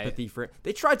feel sympathy for him.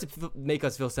 They tried to make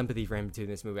us feel sympathy for him too in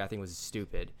this movie. I think it was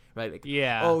stupid, right? Like,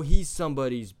 oh, he's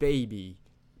somebody's baby,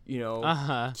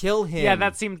 kill him. Yeah,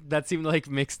 that seemed like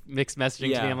mixed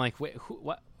messaging to me. I'm like, wait,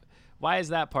 what? Why is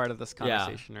that part of this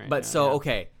conversation right now? But so,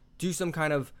 okay, do some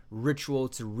kind of ritual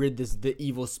to rid the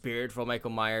evil spirit from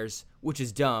Michael Myers, which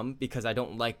is dumb because I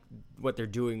don't like what they're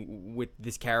doing with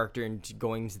this character and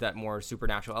going to that more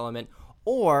supernatural element.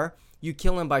 Or you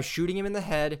kill him by shooting him in the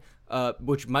head,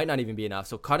 which might not even be enough.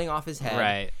 So cutting off his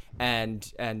head,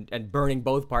 and burning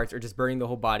both parts, or just burning the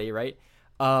whole body, right?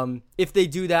 If they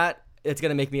do that, it's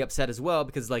gonna make me upset as well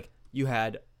because like you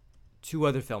had 2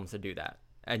 other films to do that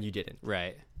and you didn't.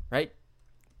 Right.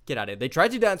 Get out of it. They tried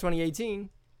to do that in 2018.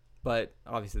 But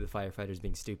obviously the firefighters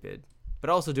being stupid, but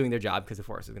also doing their job because the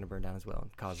forest is going to burn down as well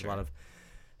and cause a lot of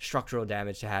structural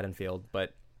damage to Haddonfield.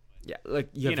 But yeah, like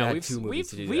you have had 2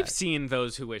 movies to do that. We've seen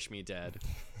Those Who Wish Me Dead.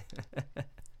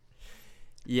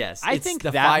 Yes, I think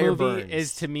that movie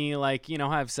is, to me, like, how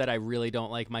I've said I really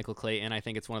don't like Michael Clayton. I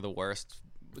think it's one of the worst.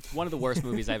 It's one of the worst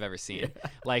movies I've ever seen.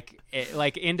 Like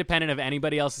independent of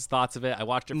anybody else's thoughts of it. I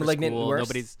watched it for Malignant school. Worse?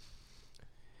 Nobody's.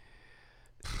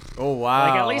 Oh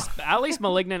wow! Like at least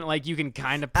Malignant, like you can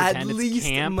kind of pretend At it's least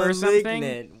camp Malignant. or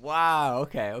something. Wow.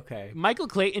 Okay. Michael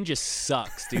Clayton just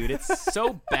sucks, dude. It's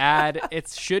so bad. It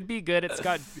should be good. It's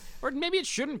got, or maybe it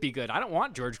shouldn't be good. I don't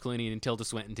want George Clooney and Tilda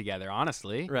Swinton together,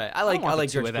 honestly. Right. I like the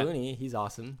George two of them. Clooney. He's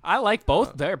awesome. I like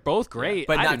both. They're both great.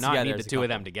 but I not do not together need as the a two of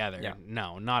them couple. together. Yeah.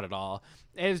 No, not at all.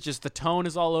 It's just the tone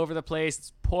is all over the place.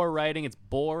 It's poor writing. It's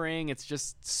boring. It's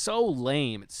just so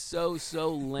lame. It's so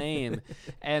lame.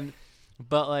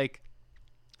 But like,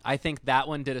 I think that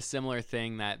one did a similar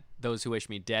thing that Those Who Wish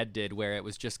Me Dead did, where it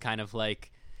was just kind of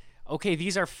like, okay,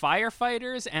 these are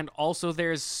firefighters, and also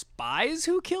there's spies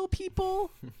who kill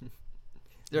people.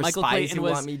 There's Michael spies Clayton who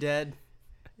was- want me dead.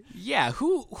 Yeah,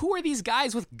 who are these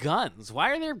guys with guns?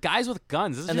 Why are there guys with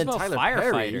guns? This is And just then about Tyler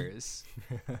Perry. firefighters.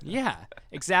 Yeah,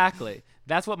 exactly.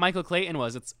 That's what Michael Clayton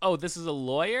was. It's, oh, this is a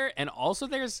lawyer, and also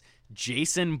there's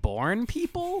Jason Bourne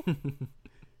people.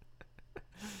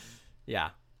 Yeah.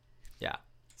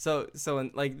 So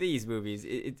in like these movies,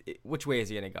 which way is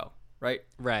he gonna go? Right.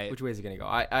 Right. Which way is he gonna go?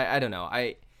 I don't know.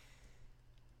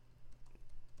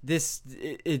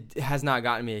 It has not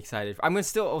gotten me excited. I'll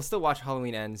still watch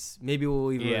Halloween Ends. Maybe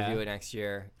we'll even Yeah. review it next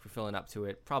year if we're filling up to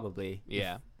it. Probably.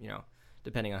 Yeah.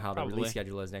 Depending on how the Probably. release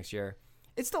schedule is next year.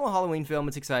 It's still a Halloween film.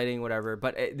 It's exciting, whatever.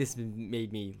 But this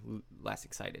made me less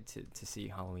excited to see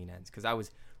Halloween Ends because I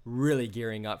was really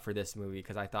gearing up for this movie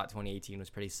because I thought 2018 was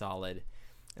pretty solid.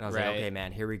 And I was like, Right. okay,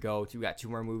 man, here we go. We got 2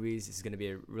 more movies. This is going to be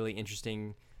a really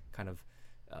interesting kind of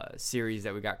series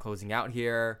that we got closing out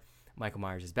here. Michael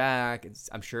Myers is back.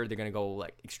 I'm sure they're going to go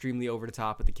like extremely over the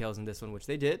top with the kills in this one, which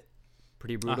they did.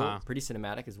 Pretty brutal, pretty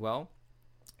cinematic as well.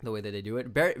 The way that they do it.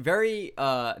 Very, very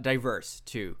diverse,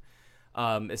 too.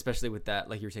 Especially with that,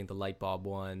 like you were saying, the light bulb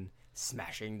one,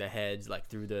 smashing the heads like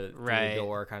through the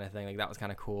door kind of thing. Like that was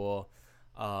kind of cool.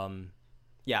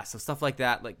 Yeah, so stuff like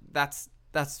that, like that's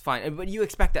fine. But you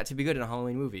expect that to be good in a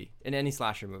Halloween movie, in any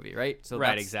slasher movie, right? So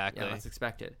Right, exactly. Yeah, that's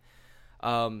expected.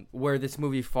 Where this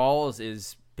movie falls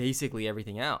is basically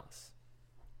everything else.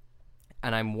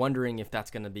 And I'm wondering if that's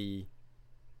going to be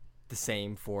the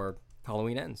same for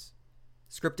Halloween Ends.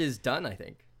 Script is done, I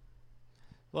think.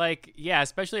 Like, yeah,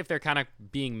 especially if they're kind of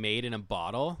being made in a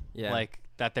bottle. Yeah. Like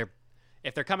that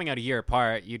if they're coming out a year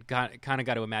apart, you'd kind of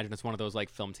got to imagine it's one of those like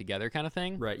filmed together kind of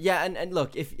thing. Right. Yeah, and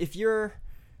look, if you're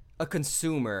a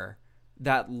consumer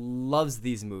that loves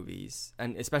these movies,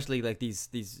 and especially like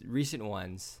these recent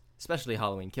ones, especially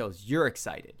Halloween Kills, you're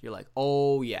excited. You're like,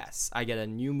 oh yes, I get a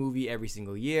new movie every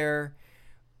single year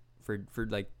for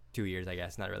like 2 years, I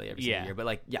guess. Not really every single year, but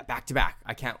like back to back.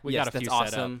 I can't. We yes, got a that's few set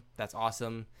awesome. up. That's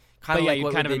awesome. Kind But of yeah, like you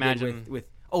what kind of they did imagine with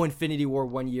Infinity War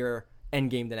one year,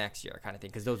 Endgame the next year, kind of thing,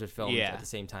 because those were filmed at the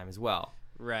same time as well.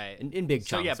 Right. In big chunks.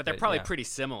 So yeah, but they're probably yeah. pretty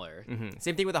similar. Mm-hmm.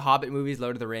 Same thing with the Hobbit movies,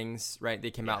 Lord of the Rings, right?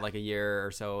 They came out like a year or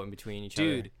so in between each other.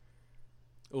 Dude.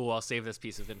 Oh, I'll save this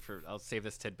I'll save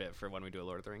this tidbit for when we do a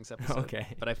Lord of the Rings episode. Okay.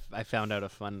 But I found out a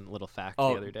fun little fact the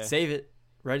other day. Save it.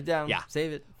 Write it down. Yeah.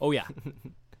 Save it. Oh yeah.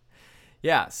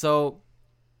 Yeah. So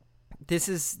this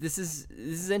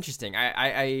is interesting.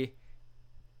 I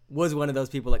was one of those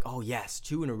people like, oh yes,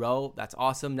 2 in a row. That's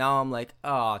awesome. Now I'm like,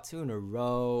 oh, 2 in a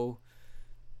row.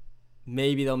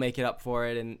 Maybe they'll make it up for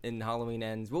it in Halloween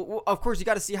Ends. Well, of course, you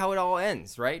got to see how it all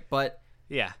ends, right? But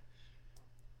Yeah.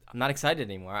 I'm not excited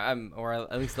anymore. Or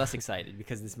at least less excited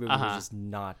because this movie was just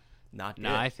not good.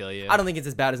 No, I feel you. I don't think it's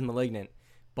as bad as Malignant,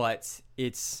 but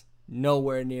it's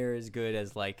nowhere near as good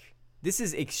as like this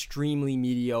is extremely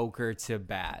mediocre to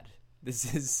bad.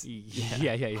 This is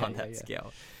on that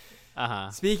scale.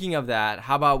 Speaking of that,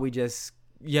 how about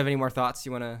you have any more thoughts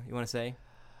you wanna say?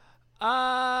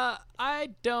 I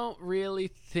don't really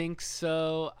think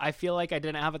so. I feel like I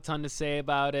didn't have a ton to say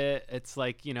about it. It's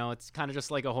like, it's kind of just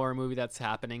like a horror movie that's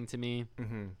happening to me.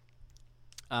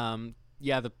 Mm-hmm.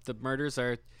 Yeah, the murders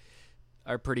are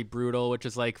pretty brutal, which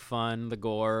is like fun, the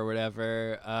gore or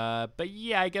whatever. But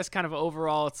yeah, I guess kind of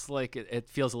overall, it's like it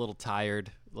feels a little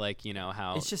tired. Like,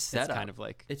 how it's just set up. Kind of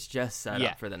like it's just set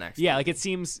up for the next. Yeah, movie. like it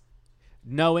seems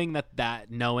knowing that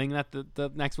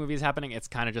the next movie is happening, it's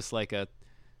kind of just like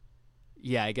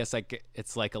I guess like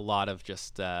it's like a lot of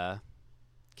just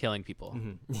killing people,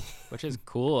 which is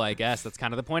cool. I guess that's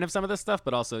kind of the point of some of this stuff,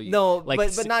 but also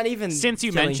but not even since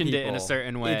you mentioned it in a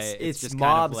certain way. It's just mobs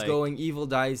kind of like, going, evil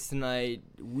dies tonight.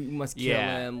 We must kill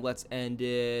him. Let's end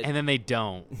it. And then they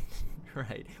don't.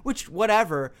 Right. Which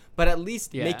whatever, but at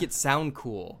least make it sound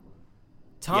cool.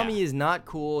 Tommy is not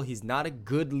cool. He's not a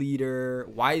good leader.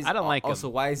 I don't like him. Also,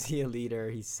 why is he a leader?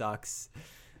 He sucks.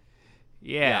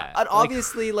 Yeah. And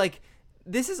obviously, like,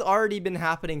 this has already been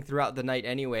happening throughout the night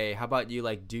anyway. How about you,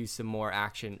 like, do some more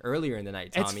action earlier in the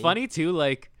night, Tommy? It's funny, too,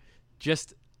 like,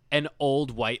 just an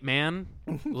old white man,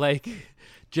 like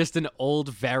just an old,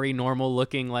 very normal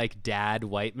looking like dad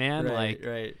white man.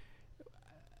 Right.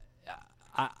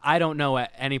 I don't know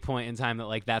at any point in time that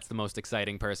like that's the most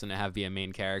exciting person to have be a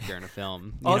main character in a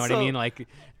film. You know what I mean? Like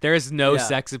there's no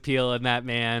sex appeal in that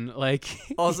man. Like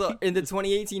also in the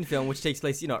 2018 film, which takes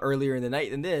place, earlier in the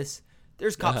night than this,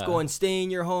 there's cops going, stay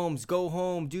in your homes, go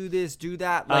home, do this, do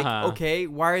that. Like, okay,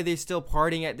 why are they still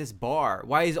partying at this bar?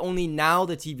 Why is only now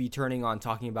the TV turning on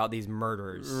talking about these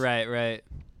murders? Right.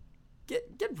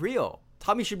 Get real.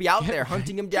 Tommy should be out there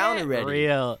hunting him down already.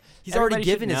 Real. He's already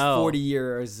given his 40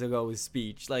 years ago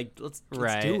speech. Like, let's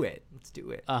do it. Let's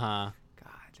do it. God,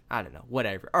 I don't know.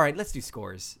 Whatever. All right, let's do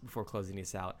scores before closing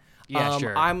this out. Yeah,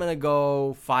 sure. I'm gonna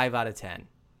go 5 out of 10.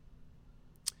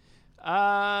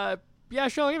 Yeah,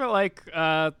 sure. I'll give it like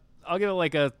a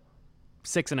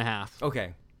 6.5.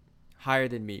 Okay, higher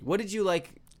than me. What did you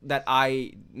like that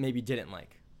I maybe didn't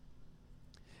like?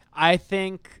 I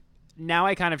think. Now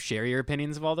I kind of share your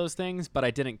opinions of all those things, but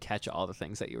I didn't catch all the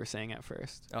things that you were saying at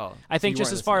first. Oh, I think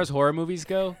just as far as horror movies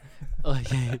go,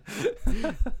 I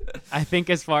think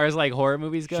as far as like horror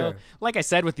movies go, sure. Like I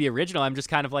said with the original, I'm just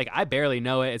kind of like, I barely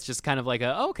know it. It's just kind of like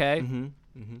okay,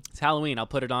 It's Halloween. I'll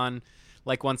put it on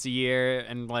like once a year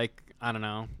and like, I don't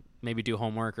know, maybe do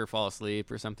homework or fall asleep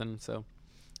or something. So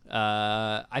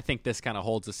I think this kind of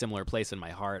holds a similar place in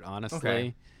my heart,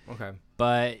 honestly. Okay.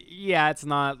 But yeah, it's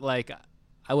not like...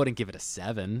 I wouldn't give it a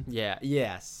 7. Yeah.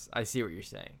 Yes. I see what you're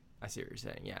saying.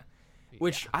 Yeah.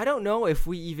 Which I don't know if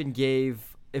we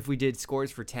did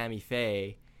scores for Tammy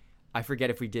Faye. I forget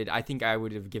if we did. I think I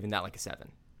would have given that like a 7.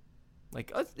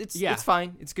 Like it's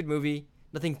fine. It's a good movie.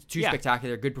 Nothing too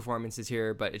spectacular. Good performances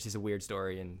here, but it's just a weird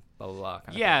story and blah blah blah.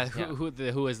 Kind of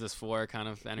thing. Who is this for? Kind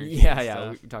of energy.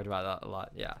 Yeah. We talked about that a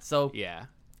lot. Yeah. So yeah.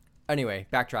 Anyway,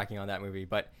 backtracking on that movie,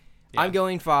 but I'm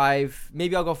going 5.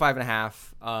 Maybe I'll go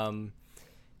 5.5.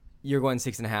 You're going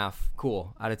 6.5.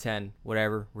 Cool. Out of 10.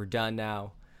 Whatever. We're done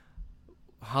now.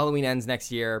 Halloween ends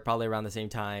next year, probably around the same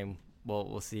time.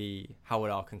 We'll see how it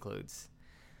all concludes.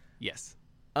 Yes.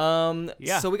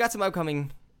 So we got some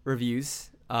upcoming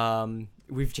reviews.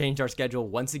 We've changed our schedule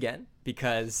once again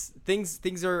because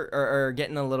things are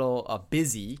getting a little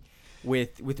busy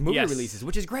with movie releases,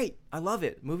 which is great. I love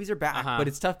it. Movies are back, but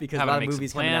it's tough because a lot of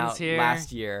movies coming out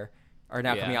last year are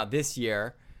now coming out this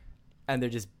year, and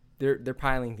they're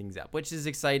piling things up, which is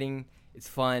exciting. It's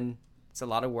fun. It's a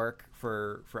lot of work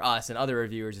for us and other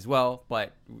reviewers as well,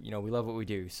 but we love what we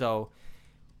do. So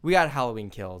we got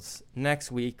Halloween Kills.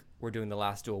 Next week we're doing The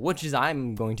Last Duel, which is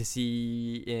I'm going to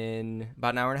see in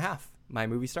about an hour and a half. My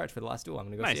movie starts for The Last Duel. I'm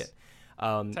going to go see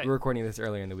it. We're recording this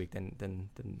earlier in the week than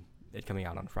it coming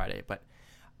out on Friday, but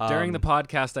during the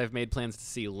podcast I've made plans to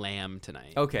see Lamb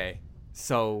tonight. Okay.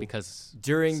 So because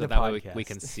during the that podcast way we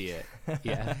can see it.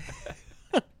 Yeah.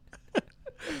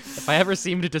 If I ever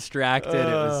seemed distracted,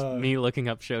 it was me looking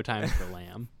up showtimes for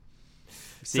Lamb.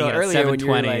 Seeing it earlier at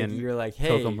 7:20 you're like, hey,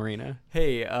 Coco Marina.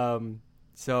 Hey,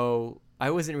 so I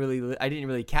didn't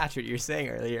really catch what you were saying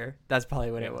earlier. That's probably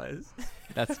what it was.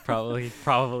 That's probably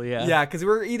yeah. Yeah, because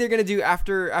we're either gonna do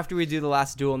after we do The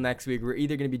Last Duel next week. We're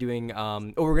either gonna be doing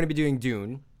we're gonna be doing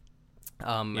Dune.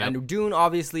 And Dune,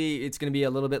 obviously, it's going to be a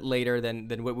little bit later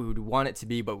than what we would want it to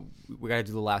be, but we got to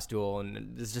do The Last Duel,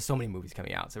 and there's just so many movies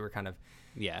coming out, so we're kind of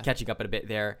catching up a bit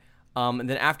there. And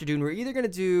then after Dune, we're either going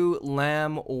to do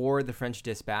Lamb or The French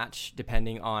Dispatch,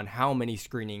 depending on how many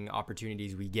screening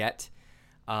opportunities we get.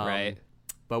 Right.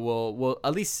 But we'll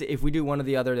at least, if we do one or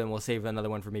the other, then we'll save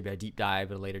another one for maybe a deep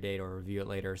dive at a later date or review it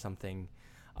later or something.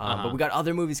 But we got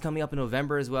other movies coming up in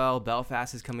November as well.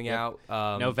 Belfast is coming out.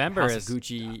 November House is of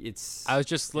Gucci. It's. I was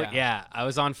just I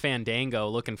was on Fandango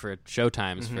looking for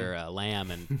showtimes for Lamb,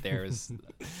 and there's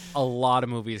a lot of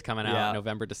movies coming out in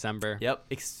November, December.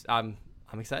 Yep, I'm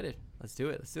excited. Let's do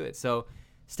it. So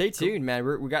stay tuned, man.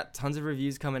 We got tons of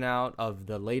reviews coming out of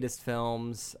the latest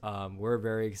films. We're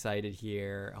very excited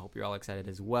here. I hope you're all excited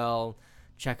as well.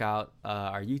 Check out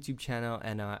our YouTube channel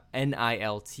and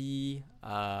NILT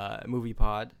Movie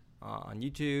Pod on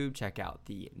YouTube. Check out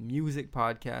the Music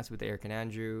Podcast with Eric and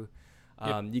Andrew.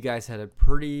 You guys had a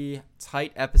pretty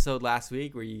tight episode last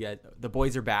week where you got the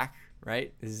boys are back,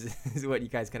 right? This is what you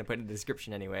guys kind of put in the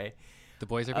description anyway. The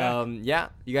boys are back. Yeah,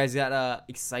 you guys got a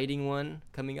exciting one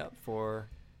coming up for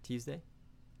Tuesday.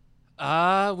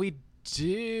 We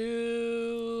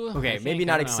do. Okay, maybe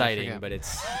not exciting, but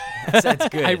it's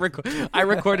good. I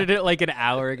recorded it like an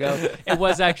hour ago. It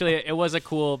was a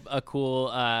cool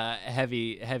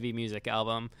heavy music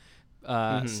album.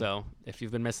 So if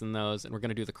you've been missing those, and we're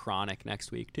gonna do the Chronic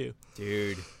next week too,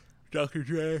 dude. Dr.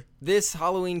 Dre. This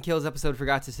Halloween Kills episode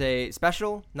forgot to say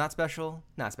special, not special,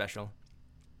 not special.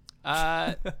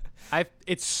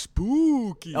 It's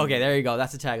spooky. Okay, there you go.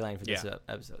 That's the tagline for this Yeah.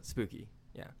 episode. Spooky.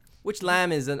 Yeah. Which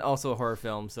Lamb is also a horror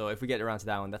film, so if we get around to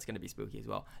that one, that's going to be spooky as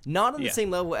well. Not on the same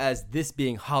level as this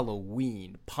being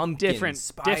Halloween. Pumpkins,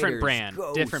 spiders, different brand.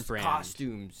 ghosts, Different brand.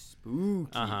 costumes.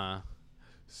 Spooky.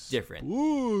 Different.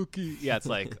 Spooky. Yeah, it's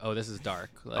like, oh, this is dark.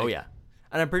 Like, Oh, yeah.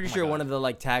 And I'm pretty sure God. one of the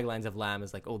like taglines of Lamb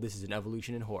is like, oh, this is an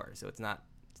evolution in horror. So it's not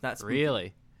spooky.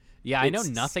 Really? Yeah, I know It's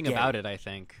nothing scary. about it, I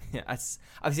think. Yeah,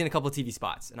 I've seen a couple of TV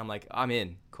spots, and I'm like, I'm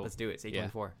in. Cool. Let's do it. It's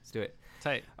 824. Let's do it.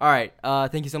 Tight. All right.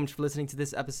 Thank you so much for listening to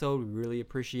this episode. We really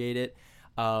appreciate it.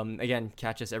 Again,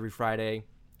 catch us every Friday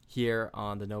here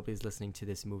on the Nobody's Listening to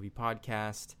This Movie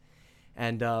podcast.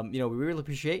 And, we really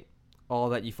appreciate all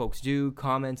that you folks do,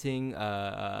 commenting,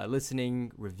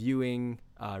 listening, reviewing,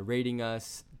 rating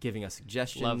us, giving us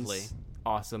suggestions. Lovely.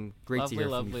 Awesome. Great to hear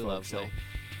from you Lovely. folks. So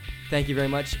thank you very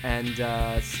much, and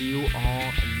see you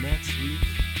all next week.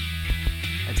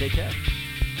 And take care.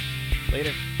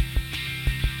 Later.